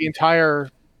see like the entire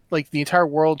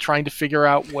world trying to figure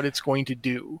out what it's going to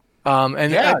do.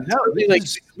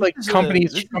 Companies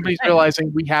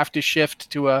realizing we have to shift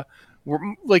to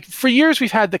for years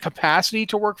we've had the capacity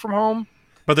to work from home.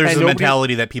 But there's the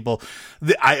mentality that people,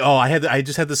 I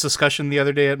just had this discussion the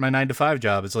other day at my 9-to-5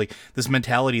 job. It's like this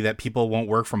mentality that people won't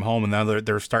work from home, and now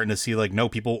they're starting to see like, no,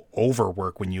 people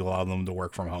overwork when you allow them to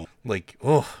work from home. Like,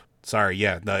 this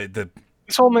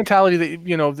whole mentality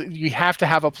that you have to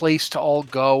have a place to all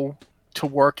go to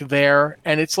work there,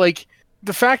 and it's like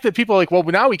the fact that people are like, well,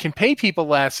 now we can pay people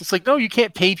less. It's like, no, you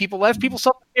can't pay people less. People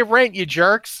still pay rent, you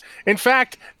jerks. In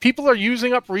fact, people are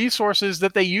using up resources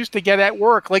that they used to get at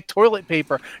work, like toilet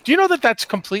paper. Do you know that that's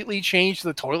completely changed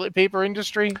the toilet paper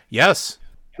industry? Yes.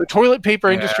 The toilet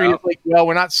paper industry is like, well,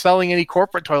 we're not selling any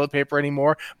corporate toilet paper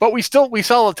anymore, but we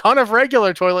sell a ton of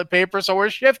regular toilet paper, so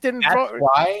we're shifting.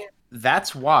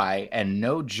 That's why, and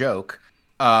no joke,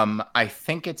 I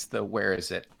think it's the, where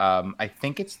is it? I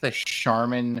think it's the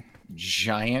Charmin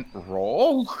giant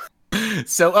roll.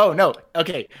 So,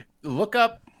 look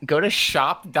up, go to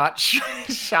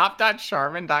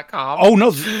shop.charmin.com. Oh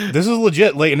no, this is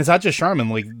legit. Like, and it's not just Charmin.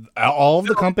 Like, all of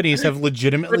the companies have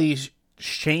legitimately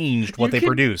changed what they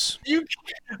produce. You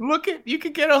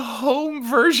can get a home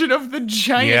version of the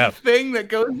giant thing that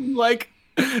goes in like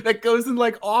that goes in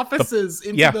like offices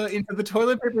into the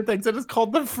toilet paper things. And it's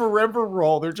called the Forever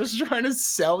Roll. They're just trying to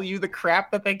sell you the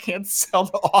crap that they can't sell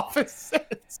to offices.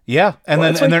 Yeah, and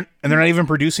they're not even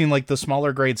producing like the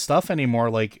smaller grade stuff anymore.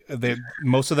 Like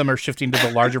most of them are shifting to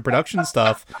the larger production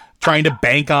stuff, trying to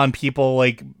bank on people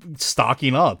like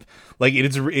stocking up. Like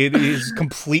it is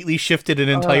completely shifted an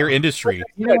entire industry.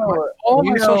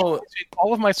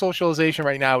 All of my socialization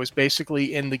right now is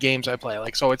basically in the games I play.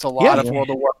 Like, so it's a lot of World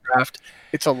of Warcraft.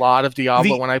 It's a lot of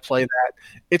Diablo when I play that.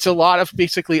 It's a lot of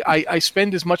basically I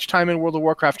spend as much time in World of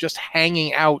Warcraft just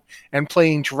hanging out and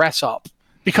playing dress up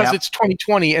because it's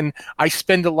 2020 and I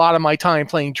spend a lot of my time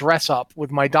playing dress up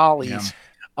with my dollies. Yeah.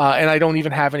 And I don't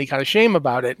even have any kind of shame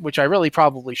about it, which I really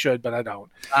probably should, but I don't.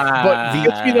 But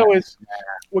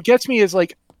what gets me is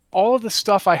like all of the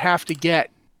stuff I have to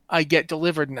get, I get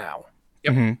delivered now.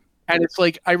 Yep. Mm-hmm. And it's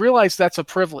like I realize that's a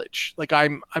privilege. Like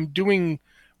we're doing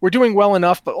well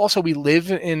enough, but also we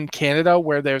live in Canada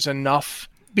where there's enough,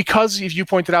 because if you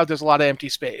pointed out, there's a lot of empty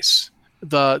space.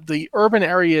 The urban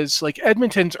areas, like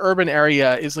Edmonton's urban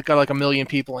area, is got like 1 million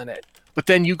people in it. But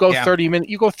then you go 30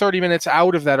 minutes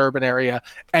out of that urban area,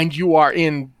 and you are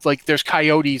in like there's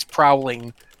coyotes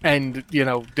prowling, and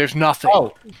there's nothing.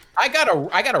 Oh, I got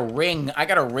a ring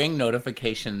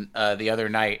notification the other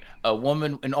night. A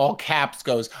woman in all caps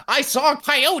goes, "I saw a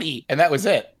coyote," and that was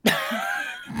it.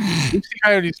 We see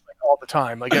coyotes all the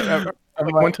time. Like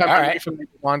one time, we were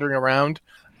wandering around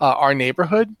our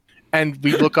neighborhood, and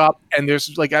we look up, and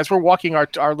there's like as we're walking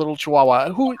our little Chihuahua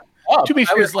who. To be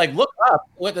fair, I was like, look up.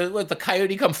 What the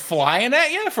coyote come flying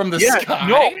at you from the sky?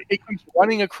 No, it comes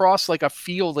running across like a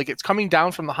field, like it's coming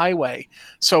down from the highway.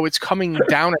 So it's coming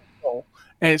down a hill,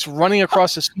 and it's running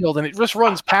across this field, and it just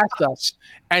runs past us.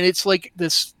 And it's like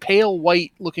this pale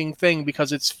white looking thing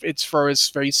because its fur is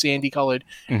very sandy colored,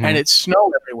 and it's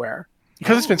snow everywhere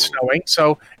because it's been snowing.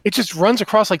 So it just runs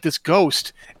across like this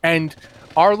ghost. And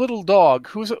our little dog,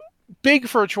 who's big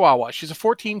for a Chihuahua. She's a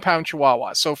 14-pound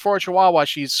Chihuahua. So for a Chihuahua,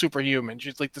 she's superhuman.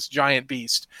 She's like this giant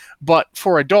beast. But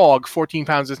for a dog, 14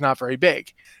 pounds is not very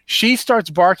big. She starts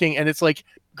barking, and it's like,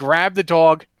 grab the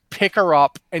dog, pick her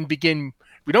up, and begin.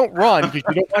 We don't run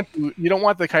because you don't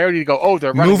want the coyote to go, oh,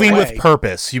 they're running moving away. With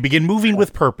purpose. You begin moving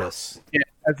with purpose. Yeah,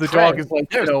 as the dog is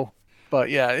like, But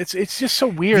yeah, it's just so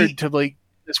weird to like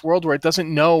this world where it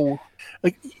doesn't know,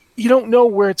 like you don't know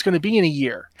where it's going to be in a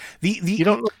year. You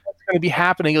don't know what's going to be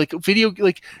happening. Like video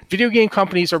game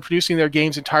companies are producing their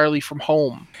games entirely from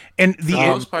home. And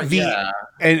I find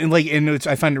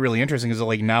it really interesting is that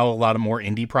like now a lot of more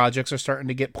indie projects are starting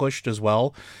to get pushed as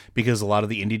well, because a lot of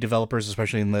the indie developers,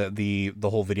 especially in the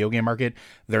whole video game market,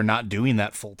 they're not doing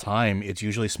that full time. It's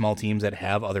usually small teams that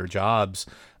have other jobs.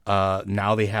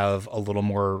 Now they have a little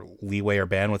more leeway or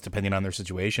bandwidth depending on their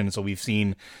situation. So we've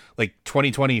seen like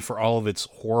 2020 for all of its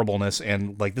horribleness,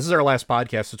 and like this is our last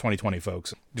podcast of 2020,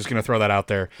 folks. Just gonna throw that out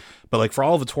there. But like for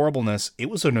all of its horribleness, it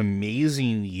was an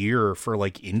amazing year for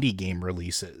like indie game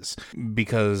releases,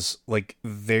 because like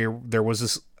there was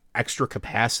this extra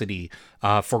capacity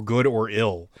for good or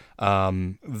ill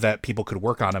that people could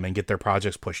work on them and get their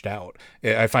projects pushed out.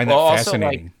 I find that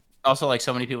fascinating. Also, like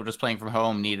so many people just playing from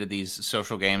home needed these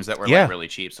social games that were like really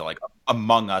cheap. So like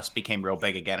Among Us became real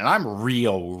big again. And I'm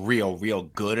real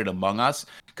good at Among Us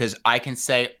because I can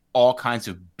say all kinds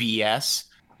of BS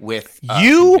with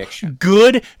conviction.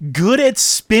 Good at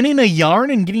spinning a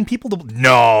yarn and getting people to...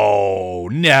 No,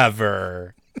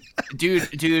 never.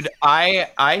 Dude,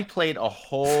 I played a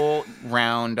whole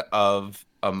round of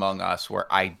Among Us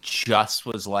where I just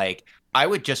was like, I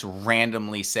would just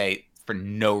randomly say... for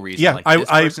no reason. Yeah, like, this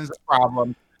person's a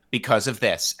problem because of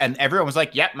this. And everyone was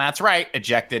like, yep, Matt's right.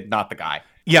 Ejected, not the guy.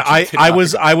 Yeah, I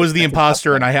was the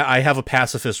imposter, and I have a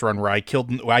pacifist run where I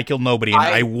killed nobody, and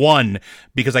I won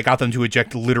because I got them to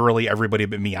eject literally everybody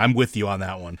but me. I'm with you on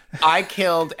that one. I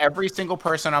killed every single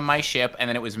person on my ship, and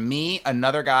then it was me,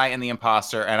 another guy, and the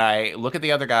imposter, and I look at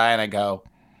the other guy, and I go,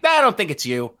 I don't think it's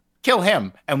you. Kill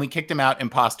him. And we kicked him out,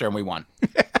 imposter, and we won.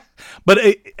 But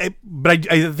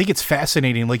I think it's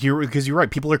fascinating, like because you're right.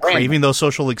 People are craving those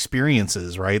social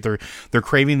experiences, right? They're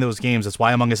craving those games. That's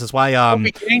why Among Us. That's why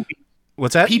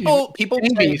what's that? People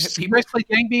Gang Beasts. You guys play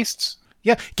Gang Beasts?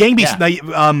 Yeah, Gang Beasts.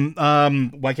 Yeah.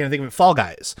 Why can't I think of it? Fall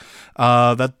Guys.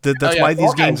 That's why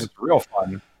these games is real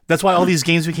fun. That's why all these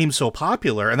games became so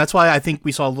popular, and that's why I think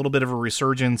we saw a little bit of a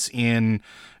resurgence in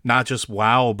not just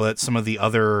WoW, but some of the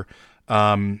other.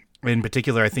 In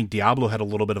particular, I think Diablo had a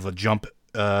little bit of a jump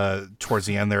towards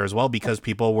the end there as well, because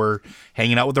people were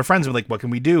hanging out with their friends and like, what can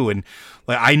we do? And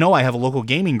like, I know I have a local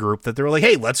gaming group that they were like,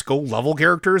 hey, let's go level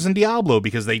characters in Diablo,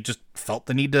 because they just felt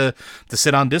the need to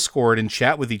sit on Discord and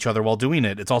chat with each other while doing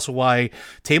it. It's also why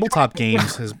tabletop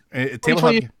games has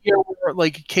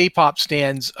like K-pop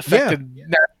stands affected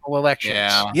national elections.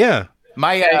 Yeah.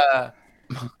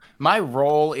 My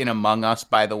role in Among Us,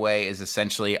 by the way, is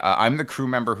essentially I'm the crew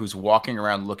member who's walking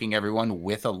around looking everyone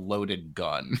with a loaded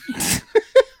gun.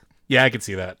 Yeah, I could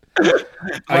see that.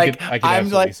 I could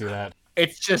absolutely see that.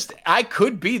 It's just, I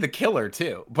could be the killer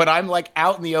too, but I'm like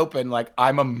out in the open, like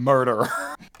I'm a murderer.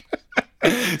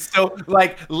 So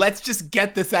like, let's just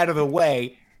get this out of the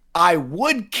way. I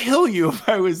would kill you if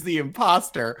I was the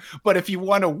imposter, but if you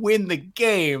want to win the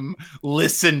game,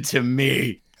 listen to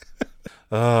me.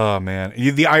 Oh man,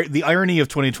 the irony of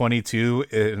 2022,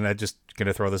 and I'm just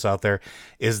gonna throw this out there,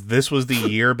 is this was the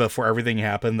year before everything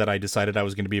happened that I decided I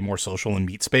was going to be more social and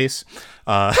meet space,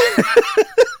 and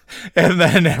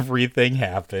then everything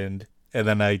happened, and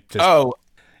then I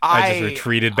just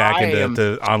retreated back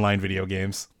into online video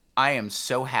games. I am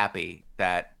so happy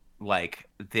that like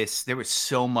there was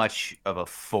so much of a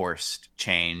forced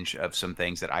change of some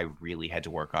things that I really had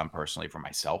to work on personally for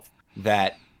myself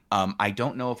that. I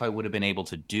don't know if I would have been able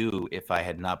to do if I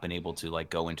had not been able to like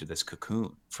go into this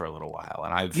cocoon for a little while.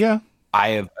 And I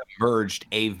have emerged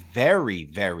a very,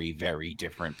 very, very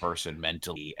different person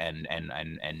mentally and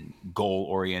goal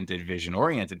oriented, vision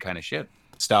oriented kind of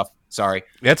stuff. Sorry.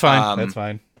 That's fine. That's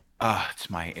fine. It's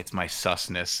my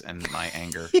susness and my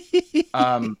anger.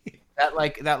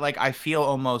 that I feel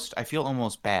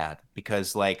almost bad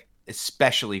because like,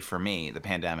 especially for me, the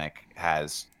pandemic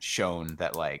has shown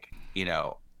that like, you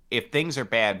know, if things are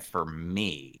bad for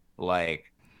me, like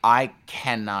I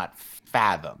cannot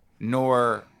fathom,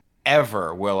 nor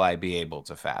ever will I be able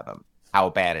to fathom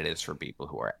how bad it is for people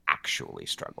who are actually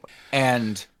struggling.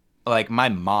 And like my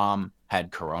mom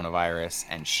had coronavirus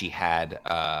and she had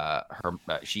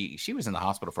she was in the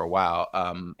hospital for a while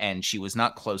and she was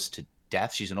not close to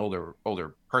death. She's an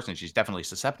older person. She's definitely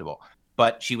susceptible,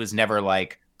 but she was never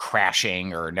like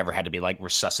crashing or never had to be like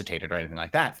resuscitated or anything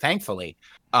like that, thankfully.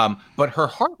 But her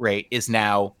heart rate is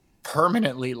now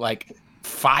permanently like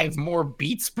 5 more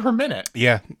beats per minute.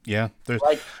 Yeah. There's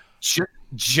like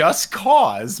just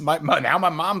cause my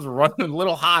mom's running a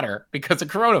little hotter because of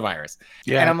coronavirus.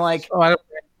 Yeah, and I'm like, one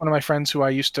of my friends who I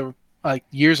used to like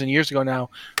years and years ago now,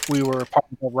 we were part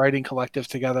of a writing collective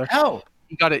together.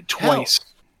 He got it twice.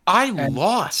 I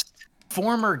lost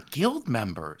former guild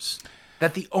members.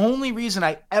 That the only reason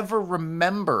I ever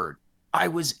remembered I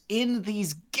was in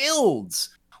these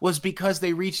guilds was because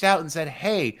they reached out and said,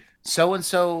 hey,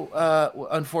 so-and-so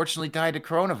unfortunately died of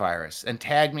coronavirus and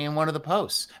tagged me in one of the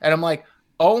posts. And I'm like,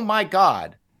 oh my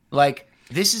God. Like,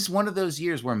 this is one of those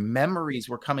years where memories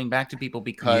were coming back to people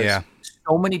because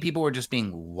so many people were just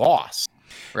being lost.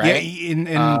 Right. Yeah, and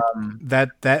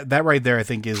that right there, I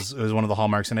think is one of the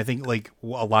hallmarks. And I think like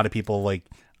a lot of people like,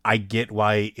 I get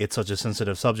why it's such a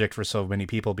sensitive subject for so many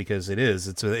people because it is.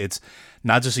 It's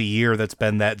not just a year that's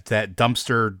been that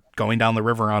dumpster going down the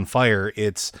river on fire.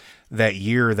 It's that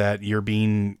year that you're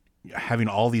having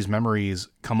all these memories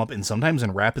come up and sometimes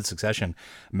in rapid succession.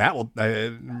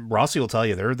 Rossi will tell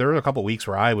you there were a couple weeks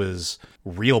where I was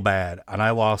real bad and I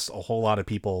lost a whole lot of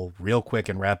people real quick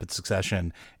in rapid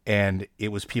succession. And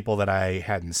it was people that I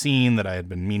hadn't seen, that I had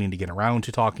been meaning to get around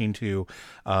to talking to.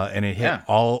 And it hit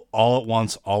all at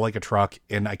once, all like a truck.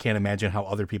 And I can't imagine how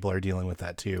other people are dealing with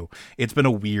that too. It's been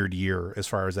a weird year as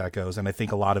far as that goes. And I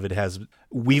think a lot of it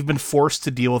we've been forced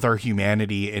to deal with our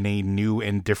humanity in a new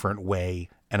and different way.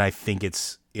 And I think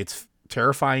it's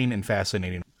terrifying and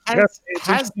fascinating. It's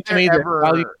interesting to me that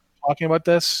while you're talking about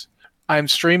this, I'm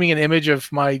streaming an image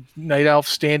of my night elf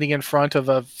standing in front of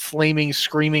a flaming,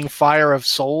 screaming fire of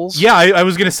souls. Yeah, I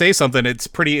was gonna say something. It's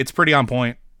pretty on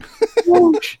point.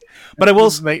 But I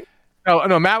will.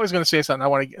 No, Matt was gonna say something. I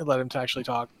want to let him to actually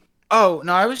talk. Oh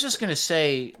no, I was just gonna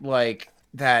say like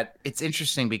that. It's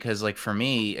interesting because like for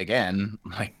me again,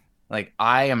 like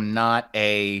I am not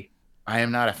a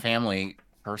family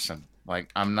person. Like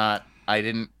I'm not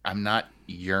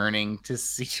yearning to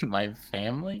see my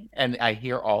family. And I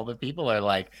hear all the people are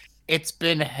like, it's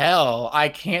been hell. I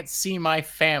can't see my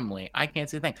family. I can't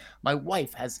see the thing. My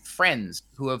wife has friends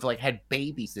who have like had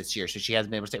babies this year. So she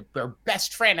hasn't been able to see. Her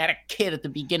best friend had a kid at the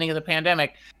beginning of the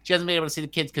pandemic. She hasn't been able to see the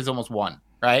kids because almost one,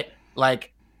 right?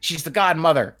 Like she's the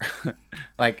godmother.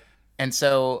 Like, and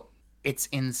so it's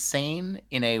insane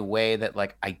in a way that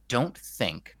like, I don't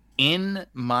think in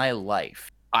my life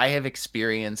I have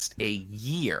experienced a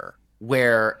year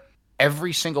where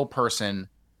every single person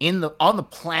on the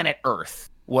planet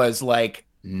Earth was like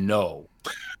no,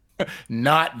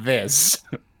 not this.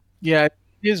 Yeah, it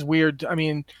is weird. I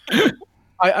mean,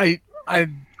 I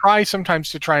try sometimes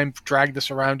to try and drag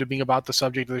this around to being about the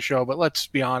subject of the show, but let's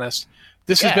be honest.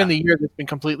 This has been the year that's been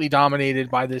completely dominated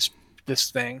by this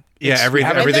thing. Yeah,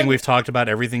 everything we've talked about,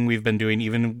 everything we've been doing,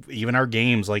 even our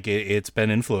games, like it's been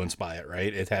influenced by it,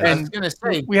 right? It has. I was gonna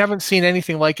say, we haven't seen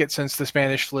anything like it since the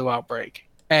Spanish flu outbreak,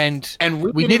 and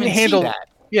we didn't handle that.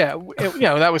 Yeah,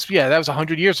 that was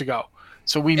 100 years ago.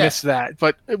 So we missed that.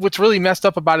 But what's really messed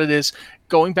up about it is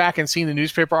going back and seeing the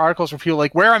newspaper articles where people are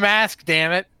like, wear a mask,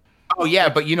 damn it. Oh, yeah.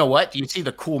 But you know what? Do you see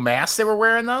the cool masks they were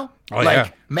wearing, though? Oh, like,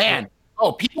 yeah. Man.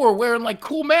 Oh, people were wearing like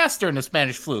cool masks during the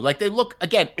Spanish flu. Like it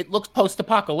looks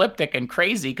post-apocalyptic and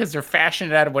crazy because they're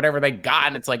fashioned out of whatever they got.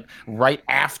 And it's like right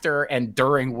after and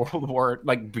during World War,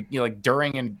 like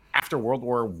during and after World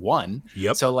War I.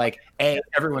 Yep. So like A,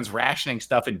 everyone's rationing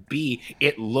stuff, and B,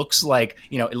 it looks like,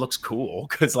 it looks cool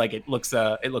because like it looks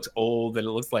old and it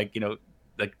looks like,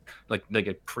 like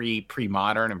a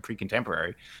pre-modern and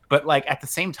pre-contemporary. But like at the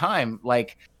same time,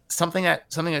 like something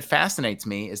that fascinates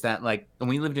me is that like when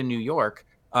we lived in New York,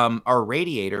 our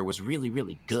radiator was really,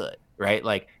 really good, right?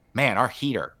 Like, man, our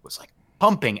heater was like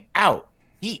pumping out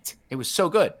heat. It was so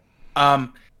good.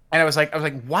 And I was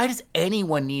like, why does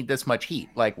anyone need this much heat?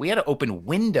 Like, we had to open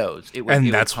windows. It would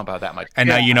pump out that much. And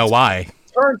now you know why.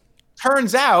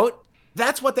 Turns out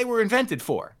that's what they were invented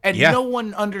for. And no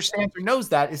one understands or knows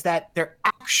that is that they're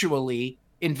actually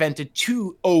invented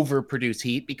to overproduce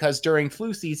heat, because during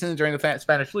flu season, during the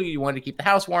Spanish flu, you wanted to keep the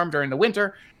house warm during the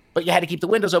winter, but you had to keep the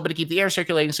windows open to keep the air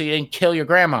circulating so you didn't kill your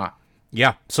grandma.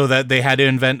 Yeah, so that they had to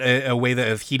invent a way that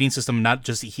a heating system, not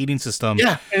just a heating system.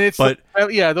 Yeah, and it's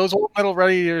those old metal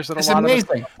radiators that a lot of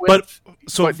us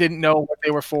but didn't know what they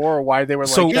were for or why they were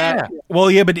like that. Well,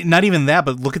 yeah, but not even that.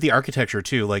 But look at the architecture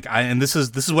too. Like, this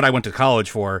is what I went to college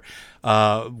for.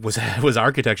 Was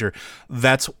architecture.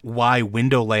 That's why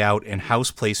window layout and house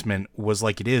placement was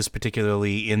like it is,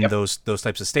 particularly in those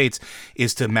types of states,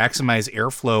 is to maximize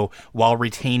airflow while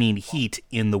retaining heat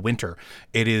in the winter.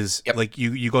 It is like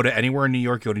you go to anywhere in New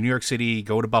York, go to New York City,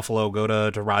 go to Buffalo,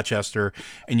 go to Rochester,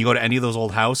 and you go to any of those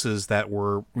old houses that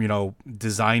were,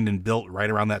 designed and built right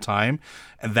around that time.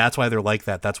 And that's why they're like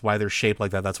that. That's why they're shaped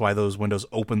like that. That's why those windows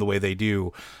open the way they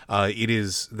do. It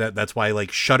is that's why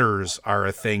like shutters are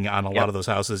a thing on a lot of those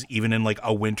houses, even in like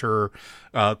a winter,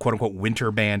 quote unquote winter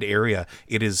band area.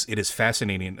 It is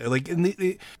fascinating. Like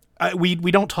we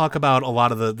don't talk about a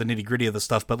lot of the nitty gritty of the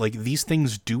stuff, but like these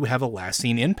things do have a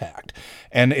lasting impact,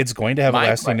 and it's going to have a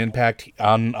lasting impact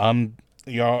on.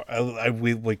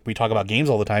 We talk about games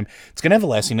all the time. It's going to have a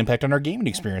lasting impact on our gaming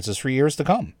experiences for years to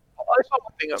come. I saw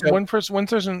one thing. One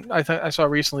person I saw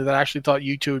recently that I actually thought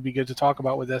you two would be good to talk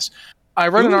about with this. I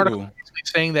read an article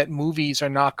saying that movies are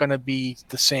not going to be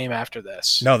the same after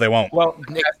this. No, they won't. Well,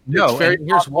 no.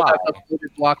 Here's why: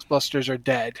 blockbusters are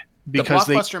dead. Because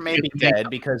the blockbuster may be dead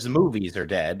because the movies are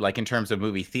dead, like in terms of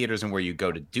movie theaters and where you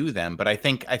go to do them. But I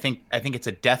think it's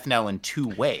a death knell in two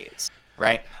ways,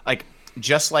 right? Like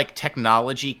just like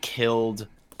technology killed,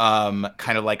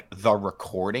 kind of like the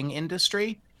recording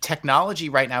industry. Technology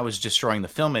right now is destroying the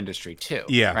film industry too.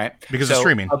 Yeah, right. Because of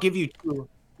streaming. I'll give you two.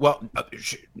 Well, we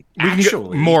can get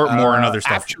more and other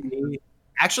stuff.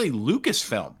 Actually,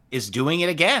 Lucasfilm is doing it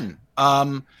again.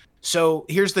 So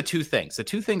here's the two things. The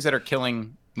two things that are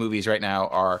killing movies right now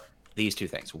are these two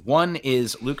things. One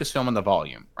is Lucasfilm and the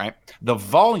Volume, right? The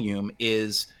Volume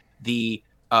is the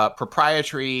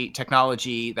proprietary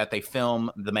technology that they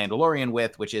film The Mandalorian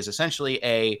with, which is essentially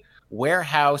a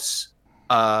warehouse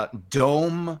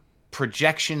dome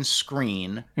projection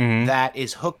screen that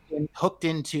is hooked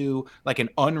into like an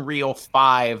Unreal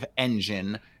 5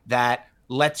 engine that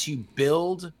lets you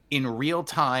build in real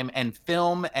time and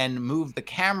film and move the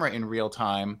camera in real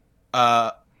time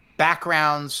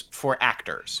backgrounds for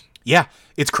actors. Yeah,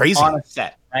 it's crazy. On a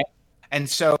set, right? And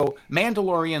so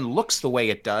Mandalorian looks the way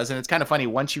it does, and it's kind of funny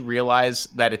once you realize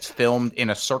that it's filmed in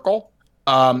a circle.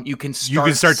 You can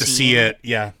start to see it.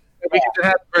 Yeah. Because it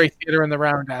has a very theater in the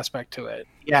round aspect to it.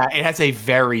 Yeah, it has a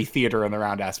very theater in the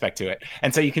round aspect to it.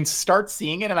 And so you can start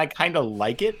seeing it, and I kind of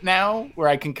like it now, where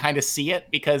I can kind of see it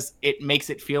because it makes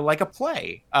it feel like a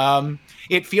play.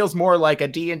 It feels more like a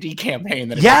D&D campaign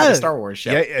than a Star Wars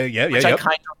show. Yeah. Which I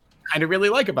kind of really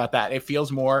like about that. It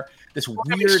feels more this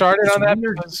weird. Started on that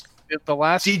because the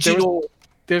last digital.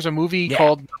 There's a movie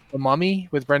called The Mummy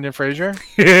with Brendan Fraser.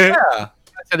 Yeah,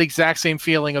 that's that exact same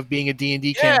feeling of being a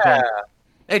D&D campaign.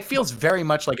 It feels very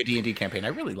much like a D&D campaign. I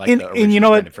really like that. And you know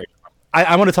what?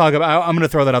 I want to talk about. I'm going to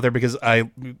throw that out there because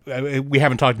we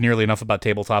haven't talked nearly enough about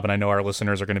tabletop, and I know our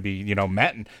listeners are going to be,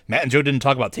 Matt and Joe didn't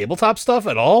talk about tabletop stuff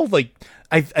at all. Like,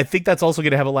 I think that's also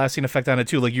going to have a lasting effect on it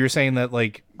too. Like you were saying that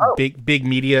like big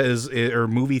media or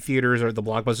movie theaters or the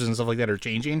blockbusters and stuff like that are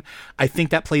changing. I think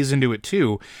that plays into it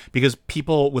too, because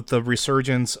people with the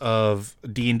resurgence of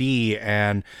D&D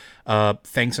and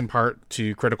thanks in part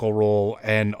to Critical Role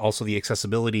and also the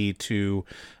accessibility to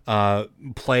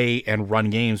play and run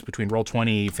games between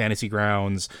Roll20, Fantasy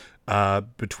Grounds,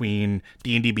 between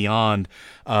D&D Beyond,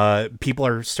 people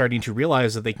are starting to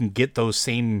realize that they can get those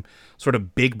same sort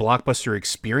of big blockbuster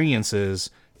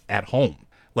experiences at home.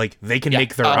 Like they can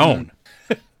make their own.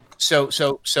 So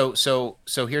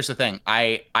here's the thing.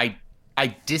 I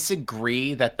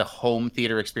disagree that the home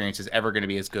theater experience is ever going to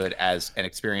be as good as an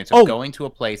experience of going to a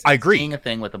place and seeing a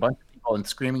thing with a bunch of people and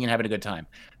screaming and having a good time.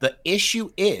 The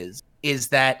issue is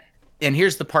that, and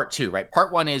here's the part two, right?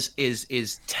 Part one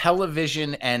is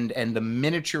television and the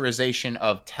miniaturization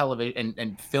of television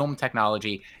and film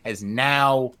technology has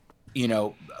now,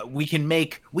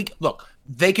 look,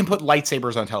 they can put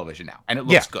lightsabers on television now and it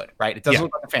looks good, right? It doesn't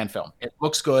look like a fan film. It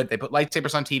looks good. They put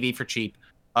lightsabers on TV for cheap,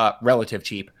 relative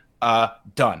cheap,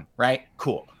 done, right?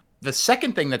 Cool. The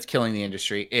second thing that's killing the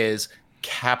industry is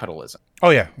capitalism.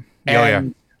 Oh yeah.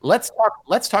 Let's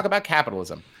talk about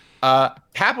capitalism.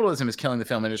 Capitalism is killing the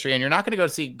film industry, and you're not going to go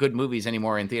see good movies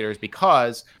anymore in theaters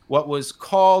because what was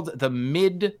called the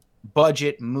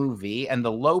mid-budget movie and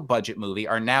the low-budget movie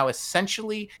are now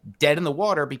essentially dead in the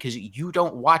water because you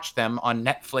don't watch them on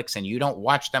Netflix and you don't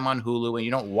watch them on Hulu and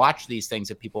you don't watch these things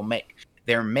that people make.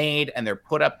 They're made and they're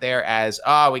put up there as,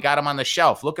 we got them on the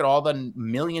shelf. Look at all the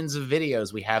millions of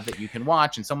videos we have that you can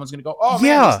watch. And someone's going to go,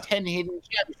 man, there's 10 hidden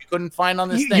gems you couldn't find on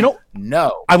this thing.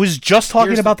 No. I was just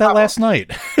talking about that last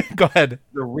night. Go ahead.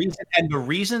 The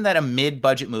reason that a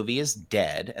mid-budget movie is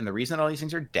dead and the reason that all these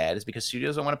things are dead is because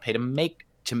studios don't want to pay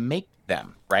to make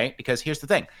them, right? Because here's the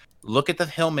thing. Look at the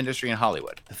film industry in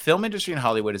Hollywood. The film industry in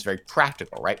Hollywood is very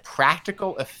practical, right?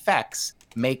 Practical effects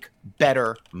make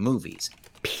better movies.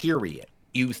 Period.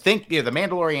 You think The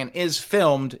Mandalorian is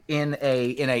filmed in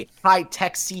a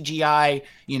high-tech CGI,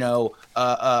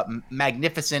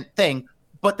 magnificent thing,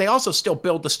 but they also still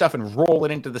build the stuff and roll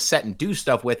it into the set and do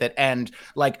stuff with it. And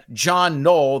like John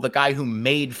Knoll, the guy who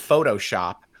made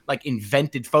Photoshop,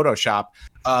 invented Photoshop,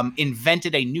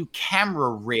 invented a new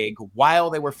camera rig while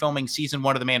they were filming season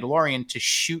 1 of The Mandalorian to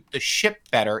shoot the ship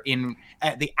better in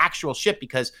the actual ship,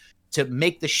 because to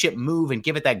make the ship move and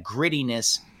give it that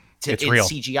grittiness it's real.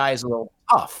 CGI is a little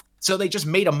tough. So they just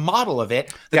made a model of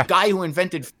it. The guy who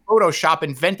invented Photoshop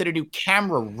invented a new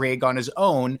camera rig on his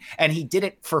own, and he did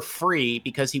it for free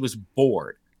because he was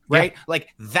bored, right? Yeah.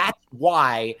 That's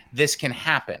why this can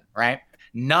happen, right?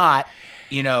 Not,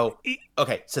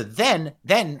 okay. So then,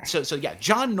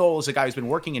 John Knoll is a guy who's been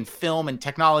working in film and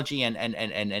technology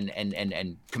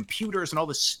and computers and all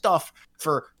this stuff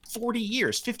for 40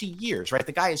 years, 50 years, right?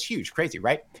 The guy is huge, crazy,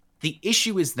 right? The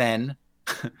issue is then,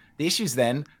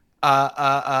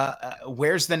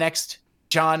 where's the next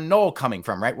John Knoll coming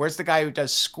from, right? Where's the guy who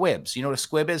does squibs? You know what a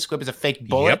squib is? Squib is a fake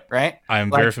bullet, right?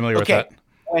 I'm very familiar with that.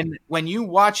 When you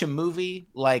watch a movie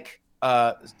like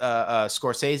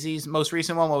Scorsese's most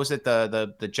recent one, what was it?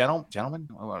 The Gentleman?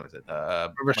 What was it? I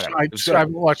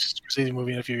haven't watched a Scorsese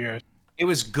movie in a few years. It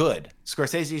was good.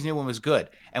 Scorsese's new one was good.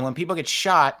 And when people get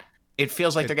shot, it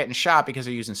feels like they're getting shot because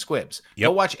they're using squibs.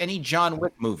 Go watch any John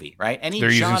Wick movie, right?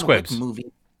 Wick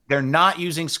movie, they're not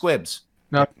using squibs.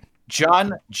 No.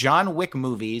 John Wick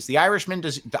movies, The Irishman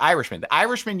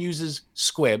uses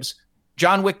squibs.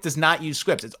 John Wick does not use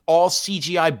squibs. It's all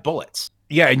CGI bullets.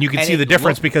 Yeah, and you can see the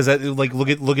difference because look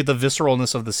at the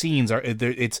visceralness of the scenes.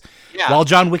 While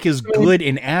John Wick is good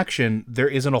in action, there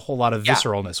isn't a whole lot of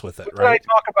visceralness with it, right? What I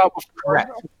talk about before,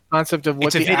 the concept of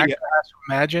what the actor has to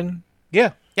imagine.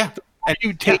 Yeah. And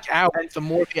you take out, the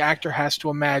more the actor has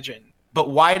to imagine. But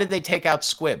why did they take out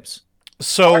squibs?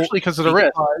 Partially because of the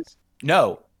risk.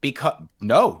 No,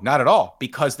 not at all.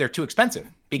 Because they're too expensive.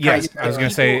 Because I was going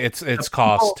to say it's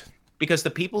cost. Because the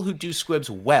people who do squibs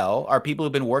well are people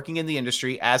who've been working in the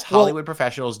industry as Hollywood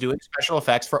professionals doing special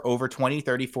effects for over 20,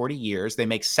 30, 40 years. They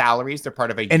make salaries. They're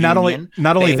part of a union. And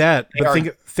not only that,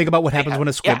 but think about what happens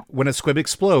when a squib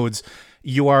explodes.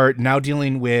 You are now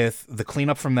dealing with the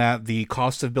cleanup from that, the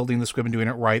cost of building the squib and doing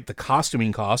it right, the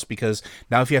costuming cost, because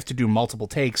now if you have to do multiple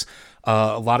takes,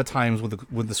 a lot of times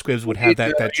with the squibs would have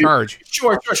that charge.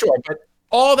 Sure. But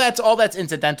all that's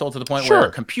incidental to the point where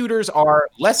computers are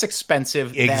less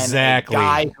expensive than a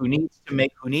guy who needs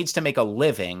to make a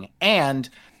living, and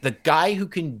the guy who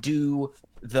can do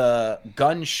the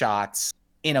gunshots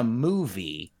in a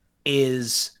movie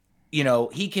is,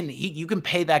 you can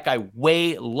pay that guy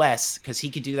way less because he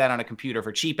could do that on a computer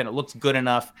for cheap and it looks good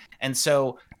enough. And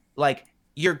so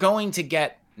you're going to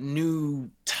get new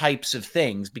types of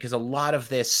things because a lot of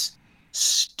this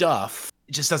stuff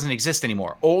just doesn't exist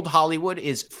anymore. Old Hollywood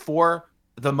is for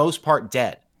the most part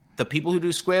dead. The people who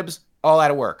do squibs, all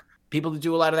out of work. People who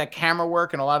do a lot of that camera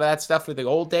work and a lot of that stuff for the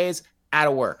old days, out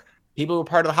of work. People who are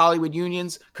part of the Hollywood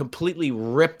unions, completely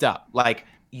ripped up. Like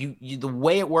you the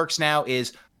way it works now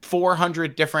is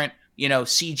 400 different,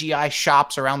 CGI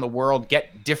shops around the world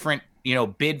get different,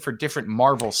 bid for different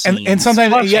Marvel scenes. And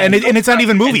sometimes, and it's not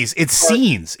even movies. It's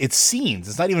scenes. It's scenes.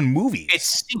 It's not even movies.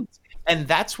 It's scenes. And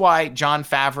that's why Jon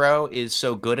Favreau is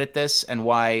so good at this, and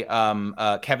why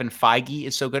Kevin Feige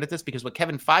is so good at this, because what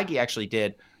Kevin Feige actually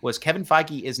did was Kevin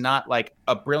Feige is not like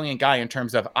a brilliant guy in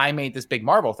terms of I made this big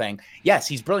Marvel thing. Yes,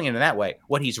 he's brilliant in that way.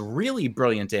 What he's really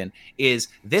brilliant in is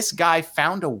this guy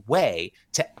found a way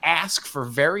to ask for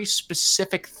very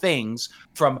specific things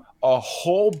from a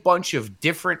whole bunch of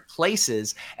different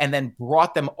places and then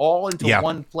brought them all into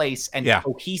one place and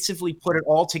cohesively put it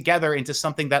all together into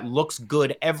something that looks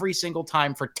good every single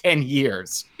time for 10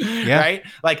 years. Right?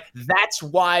 Like that's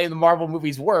why the Marvel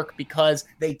movies work, because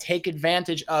they take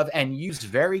advantage of and use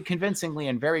very convincingly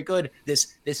and very good this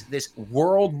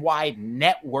worldwide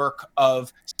network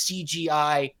of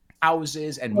CGI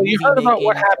houses and movie you heard making about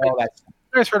what and happened. all that stuff.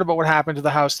 You guys heard about what happened to the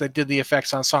house that did the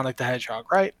effects on Sonic the Hedgehog,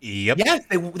 right? Yep. Yes,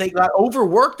 they got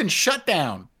overworked and shut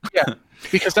down. Yeah,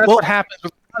 because that's what happens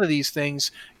with a lot of these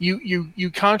things.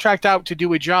 You contract out to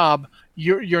do a job.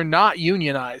 You're not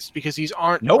unionized because these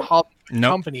aren't Hollywood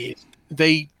companies.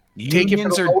 They take it for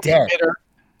the lowest bidder.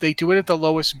 They do it at the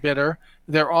lowest bidder.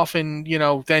 They're often,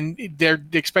 then they're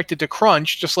expected to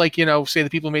crunch, just like, say the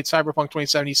people who made Cyberpunk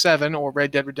 2077 or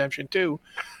Red Dead Redemption 2.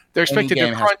 They're expected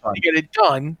to crunch to get it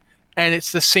done, and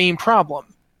it's the same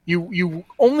problem. You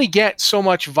only get so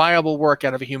much viable work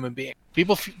out of a human being.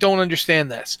 People don't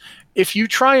understand this. If you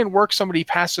try and work somebody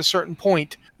past a certain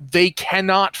point, they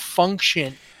cannot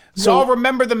function. So I'll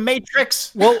remember the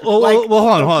Matrix. Well, hold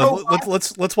on.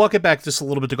 Let's walk it back just a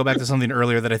little bit to go back to something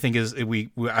earlier that I think is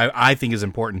I think is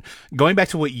important. Going back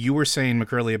to what you were saying,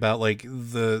 McCurley, about like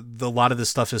the lot of this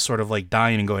stuff is sort of like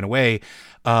dying and going away.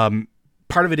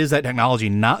 Part of it is that technology,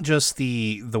 not just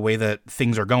the way that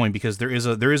things are going, because there is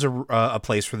a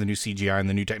place for the new CGI and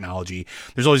the new technology.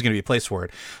 There's always going to be a place for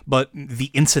it, but the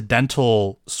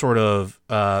incidental sort of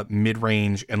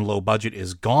mid-range and low budget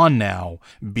is gone now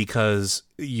because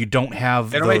you don't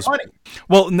have those. Make money.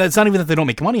 Well, it's not even that they don't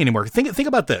make money anymore. Think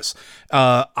about this.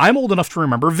 I'm old enough to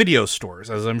remember video stores,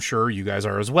 as I'm sure you guys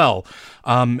are as well.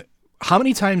 How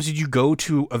many times did you go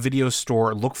to a video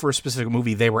store, look for a specific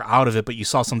movie, they were out of it, but you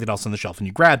saw something else on the shelf and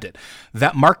you grabbed it?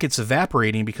 That market's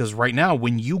evaporating because right now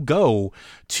when you go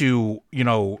to,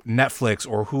 Netflix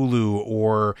or Hulu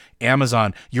or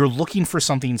Amazon, you're looking for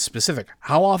something specific.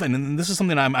 How often, and this is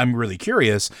something I'm really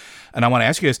curious, and I want to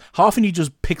ask you guys, how often do you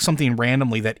just pick something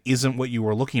randomly that isn't what you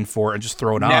were looking for and just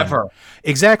throw it on? Never.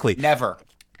 Exactly. Never.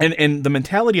 And the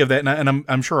mentality of that, and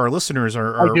I'm sure our listeners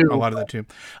are a lot of that too.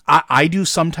 I do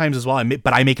sometimes as well,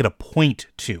 but I make it a point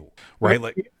to, right?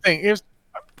 Like, the thing is,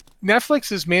 Netflix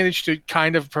has managed to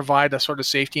kind of provide a sort of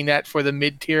safety net for the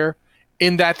mid tier,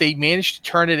 in that they managed to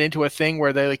turn it into a thing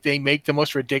where they make the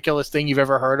most ridiculous thing you've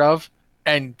ever heard of,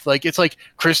 and like it's like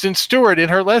Kristen Stewart in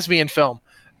her lesbian film.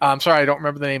 I'm sorry, I don't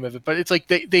remember the name of it, but it's like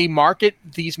they market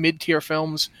these mid tier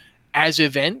films as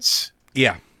events,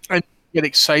 and get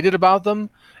excited about them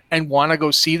and want to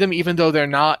go see them, even though they're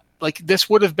not. Like, this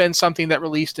would have been something that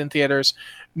released in theaters,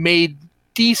 made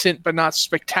decent but not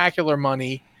spectacular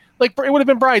money. Like, it would have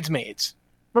been Bridesmaids.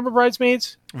 Remember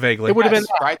Bridesmaids? Vaguely. It would have been.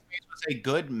 Bridesmaids was a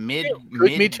good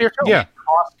mid-tier film.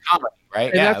 Comedy,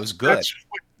 right? And it was good.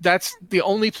 That's the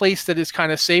only place that is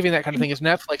kind of saving that kind of thing is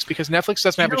Netflix, because Netflix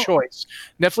doesn't have a choice.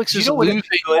 Netflix is losing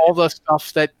all the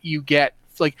stuff that you get.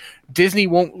 Like, Disney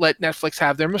won't let Netflix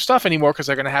have their stuff anymore because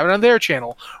they're going to have it on their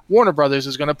channel. Warner Brothers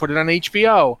is going to put it on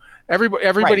HBO.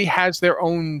 Everybody has their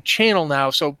own channel now,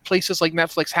 so places like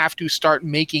Netflix have to start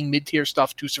making mid-tier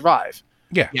stuff to survive.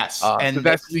 Yeah. Yes. And so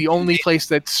that's the only place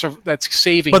that's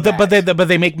saving. But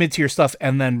they make mid-tier stuff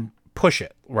and then push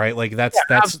it, right? Like that's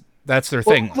their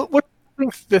thing. What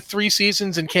the 3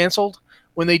 seasons and canceled?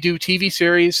 When they do TV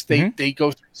series, they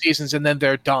go 3 seasons and then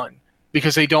they're done,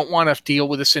 because they don't want to deal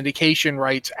with the syndication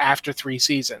rights after 3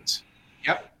 seasons.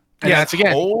 Yep. And that's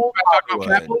again,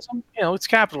 capitalism. It's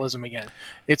capitalism again.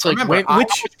 It's like which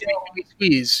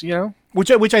squeeze,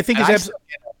 which I think is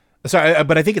sorry,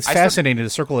 but I think it's fascinating to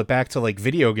circle it back to like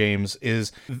video games.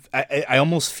 Is I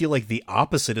almost feel like the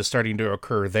opposite is starting to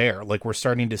occur there. Like, we're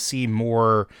starting to see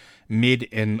more mid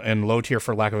and low tier,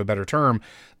 for lack of a better term,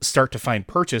 start to find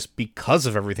purchase because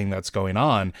of everything that's going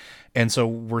on. And so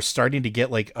we're starting to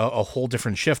get like a whole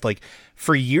different shift. Like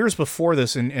for years before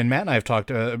this, and Matt and I have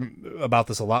talked about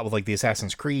this a lot with like the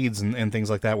Assassin's Creeds and things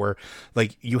like that, where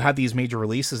like you had these major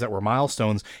releases that were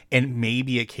milestones, and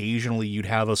maybe occasionally you'd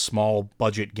have a small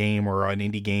budget game or an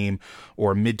indie game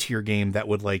or a mid-tier game that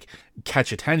would like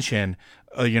catch attention.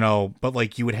 But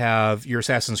like you would have your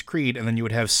Assassin's Creed, and then you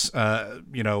would have,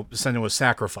 Senua's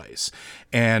Sacrifice.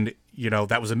 And,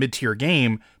 that was a mid-tier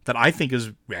game that I think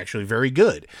is actually very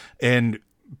good. And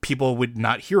people would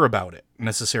not hear about it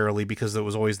necessarily because there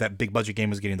was always that big budget game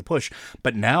was getting the push.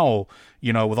 But now,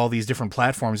 with all these different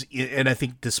platforms, and I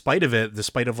think despite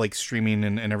of like streaming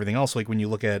and everything else, like when you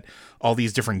look at all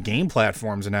these different game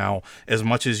platforms now, as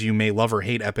much as you may love or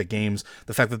hate Epic Games,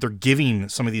 the fact that they're giving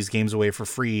some of these games away for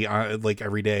free, like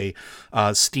every day,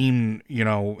 Steam,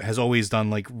 has always done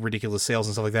like ridiculous sales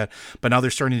and stuff like that. But now they're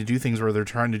starting to do things where they're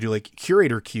trying to do like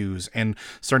curator queues and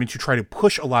starting to try to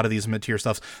push a lot of these mid-tier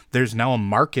stuff. There's now a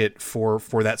market for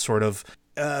that sort of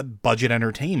budget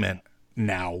entertainment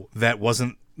now that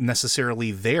wasn't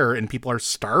necessarily there, and people are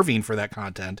starving for that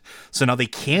content. So now they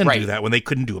can do that when they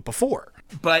couldn't do it before.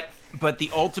 But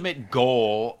the ultimate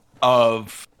goal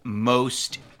of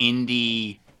most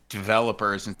indie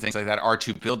developers and things like that are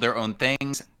to build their own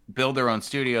things, build their own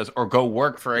studios, or go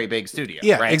work for a big studio.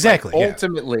 Yeah, right? exactly. Like,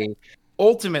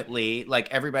 ultimately, like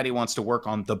everybody wants to work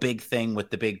on the big thing with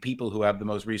the big people who have the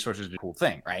most resources to do the cool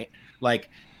thing, right? Like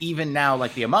even now,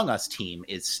 like the Among Us team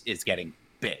is getting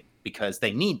big because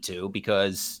they need to,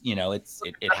 because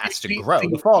it has to grow.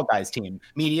 The Fall Guys team,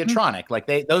 Mediatronic, like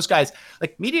those guys,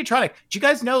 like Mediatronic. Do you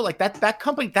guys know like that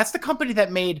company? That's the company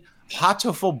that made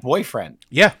Hatoful Boyfriend.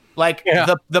 Yeah. Like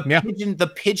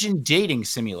the pigeon dating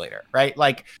simulator, right?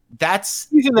 Like that's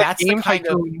the kind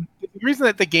of the reason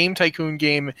that the Game Tycoon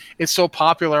game is so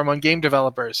popular among game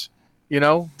developers.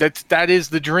 That is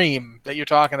the dream that you're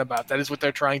talking about. That is what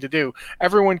they're trying to do.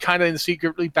 Everyone kind of in the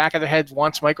secretly back of their heads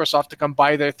wants Microsoft to come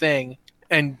buy their thing,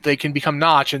 and they can become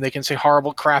Notch, and they can say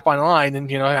horrible crap online,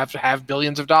 and have to have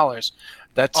billions of dollars.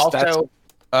 Also,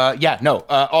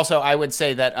 I would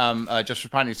say that just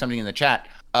responding to something in the chat,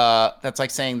 that's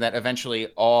like saying that eventually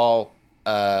all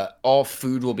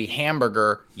food will be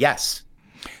hamburger. Yes.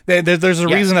 There's a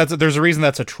reason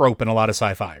that's a trope in a lot of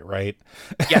sci-fi, right?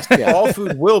 Yes, all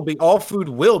food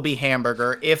will be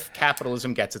hamburger if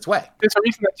capitalism gets its way. There's a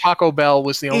reason that Taco Bell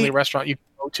was the only restaurant you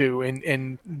could go to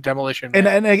in Demolition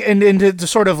Man. And to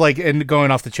sort of like, and going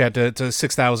off the chat to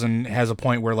 6000 has a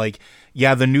point where like,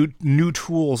 yeah, the new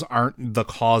tools aren't the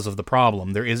cause of the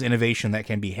problem. There is innovation that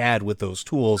can be had with those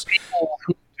tools. People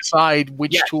who decide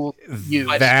which tool to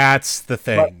use. That's the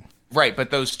thing. Right,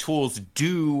 but those tools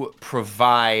do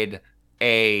provide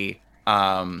a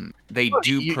provide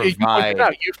you figured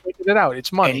it out.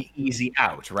 It's money. An easy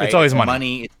out, right? It's always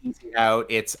money. It's easy out.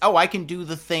 It's I can do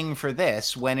the thing for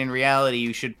this, when in reality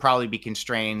you should probably be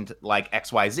constrained like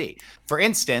XYZ. For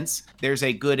instance, there's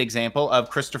a good example of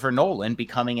Christopher Nolan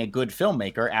becoming a good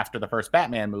filmmaker after the first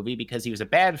Batman movie because he was a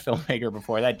bad filmmaker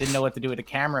before that, didn't know what to do with a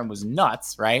camera and was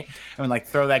nuts, right? I mean, like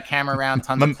throw that camera around,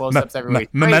 tons of close-ups everywhere.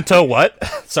 Memento what?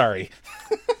 Sorry.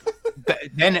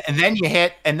 Then you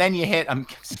hit. I'm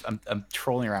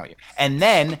trolling around with you. And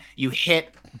then you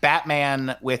hit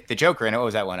Batman with the Joker. And what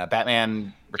was that one?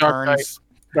 Batman Returns.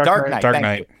 Dark Knight.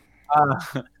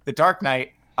 The Dark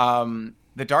Knight.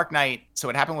 The Dark Knight. So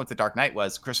what happened with the Dark Knight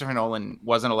was Christopher Nolan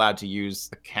wasn't allowed to use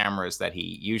the cameras that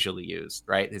he usually used.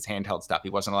 Right, his handheld stuff. He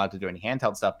wasn't allowed to do any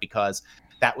handheld stuff because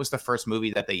that was the first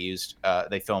movie that they used.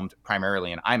 They filmed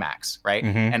primarily in IMAX. Right,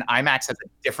 and IMAX has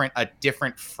a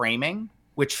different framing,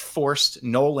 which forced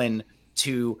Nolan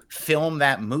to film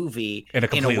that movie in a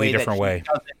completely different way. He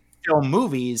doesn't film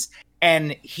movies,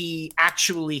 and he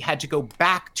actually had to go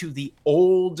back to the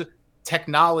old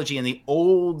technology and the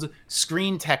old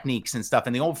screen techniques and stuff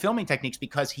and the old filming techniques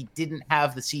because he didn't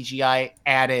have the CGI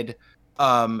added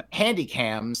handy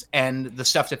cams and the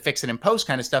stuff to fix it in post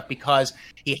kind of stuff, because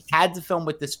he had to film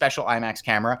with this special IMAX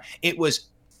camera. It was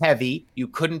heavy. You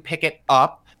couldn't pick it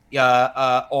up.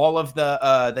 All of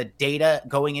the data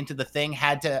going into the thing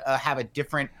had to have a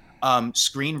different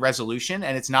screen resolution,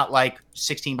 and it's not like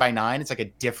 16:9. It's like a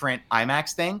different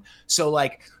IMAX thing. So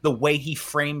like the way he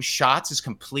frames shots is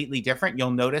completely different.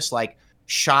 You'll notice like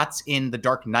shots in The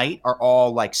Dark Knight are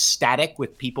all like static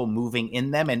with people moving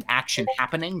in them and action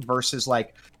happening versus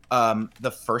like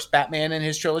the first Batman in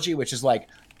his trilogy, which is like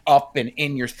up and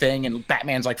in your thing, and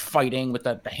Batman's like fighting with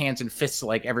the hands and fists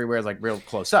like everywhere, like real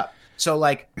close up. So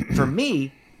like for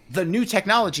me, the new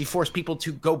technology forced people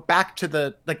to go back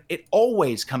to it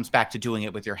always comes back to doing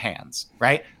it with your hands,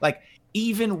 right? Like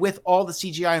even with all the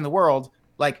CGI in the world,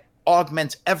 like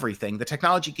augments everything. The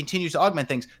technology continues to augment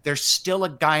things. There's still a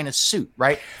guy in a suit,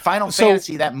 right? Final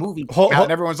Fantasy, that movie,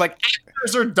 and everyone's like,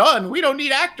 actors are done. We don't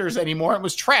need actors anymore. It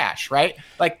was trash, right?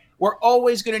 Like, we're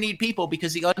always going to need people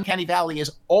because the Uncanny Valley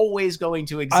is always going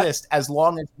to exist as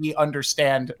long as we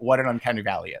understand what an Uncanny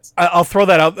Valley is. I'll throw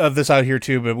that out here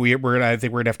too, but I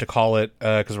think we're gonna have to call it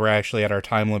because we're actually at our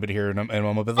time limit here in a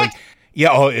moment. But like,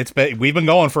 we've been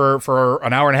going for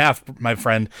an hour and a half, my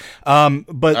friend.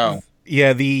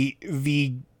 Yeah, the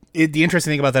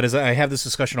interesting thing about that is I have this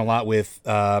discussion a lot with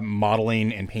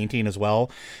modeling and painting as well,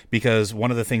 because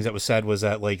one of the things that was said was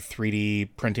that like 3D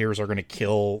printers are going to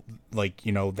kill like,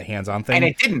 you know, the hands-on thing. And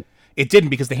it didn't. It didn't,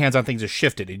 because the hands-on things just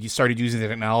shifted. You started using the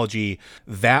technology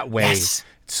that way,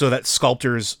 so that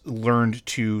sculptors learned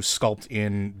to sculpt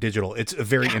in digital. It's a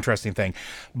very interesting thing.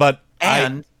 But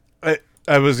I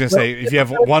was going to say, if you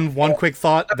have one quick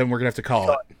thought, then we're going to have to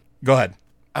call it. Go ahead.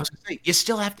 I was going to say,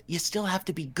 you still have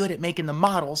to be good at making the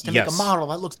models to make a model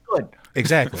that looks good.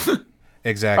 Exactly.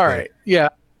 Exactly. All right. Yeah.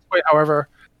 However,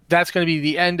 that's going to be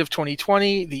the end of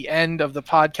 2020, the end of the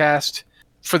podcast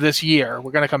for this year.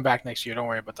 We're going to come back next year. Don't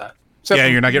worry about that.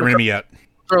 You're not getting rid of me yet.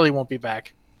 Curly won't be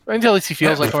back until he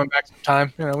feels like coming back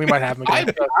sometime. You know, we might have him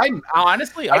again. I'm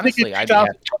honestly, I think in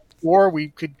 2004 we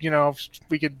could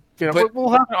we'll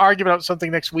have an argument about something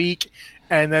next week,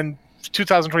 and then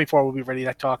 2024 we'll be ready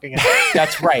to talk again.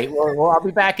 That's right. I'll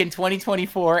be back in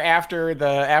 2024 after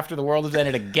the world has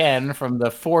ended again from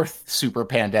the fourth super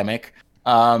pandemic.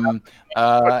 All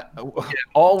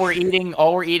we're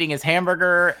eating is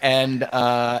hamburger, and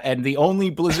the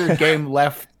only Blizzard game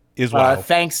left is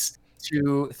thanks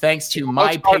to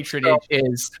my patronage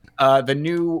is the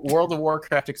new World of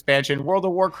Warcraft expansion, World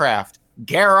of Warcraft.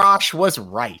 Garrosh was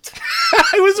right.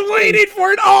 I was waiting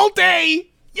for it all day.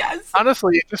 Yes.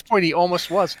 Honestly, at this point, he almost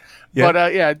was. Yeah.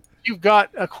 But you've got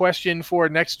a question for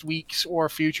next week's or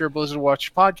future Blizzard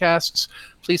Watch podcasts,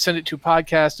 please send it to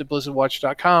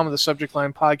podcast@blizzardwatch.com with the subject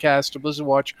line podcast to Blizzard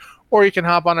Watch, or you can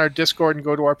hop on our Discord and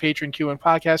go to our Patreon Q and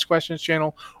Podcast Questions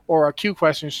channel or our Q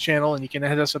Questions channel, and you can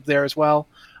hit us up there as well.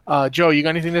 Joe, you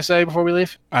got anything to say before we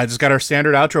leave? I just got our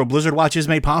standard outro. Blizzard Watch is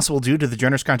made possible due to the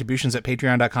generous contributions at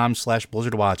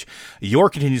patreon.com/BlizzardWatch. Your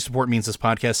continued support means this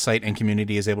podcast site and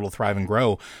community is able to thrive and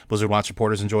grow. Blizzard Watch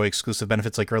supporters enjoy exclusive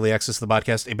benefits like early access to the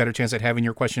podcast, a better chance at having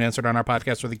your question answered on our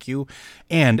podcast or the queue,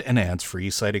 and an ads-free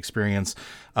site experience.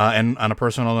 And on a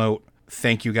personal note,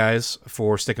 thank you guys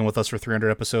for sticking with us for 300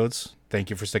 episodes. Thank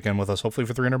you for sticking with us, hopefully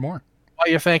for 300 more. While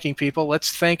you're thanking people,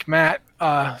 let's thank Matt.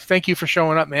 Thank you for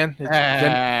showing up, man. It's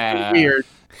been weird.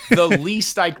 The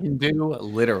least I can do,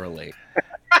 literally.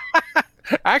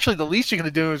 Actually, the least you're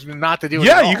going to do is not to do it.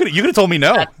 Yeah, you could have told me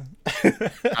no.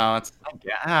 That's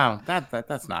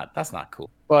not cool.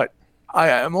 But I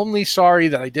am only sorry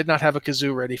that I did not have a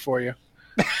kazoo ready for you.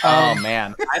 Oh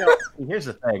man, here's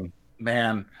the thing,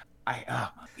 man.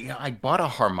 I bought a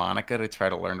harmonica to try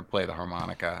to learn to play the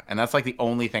harmonica, and that's like the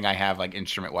only thing I have like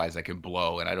instrument wise I can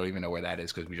blow, and I don't even know where that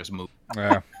is because we just moved.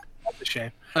 Yeah, that's a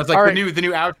shame. That's like the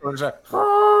new outro is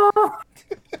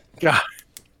God.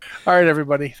 All right,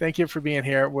 everybody. Thank you for being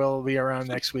here. We'll be around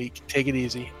next week. Take it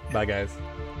easy. Bye, guys.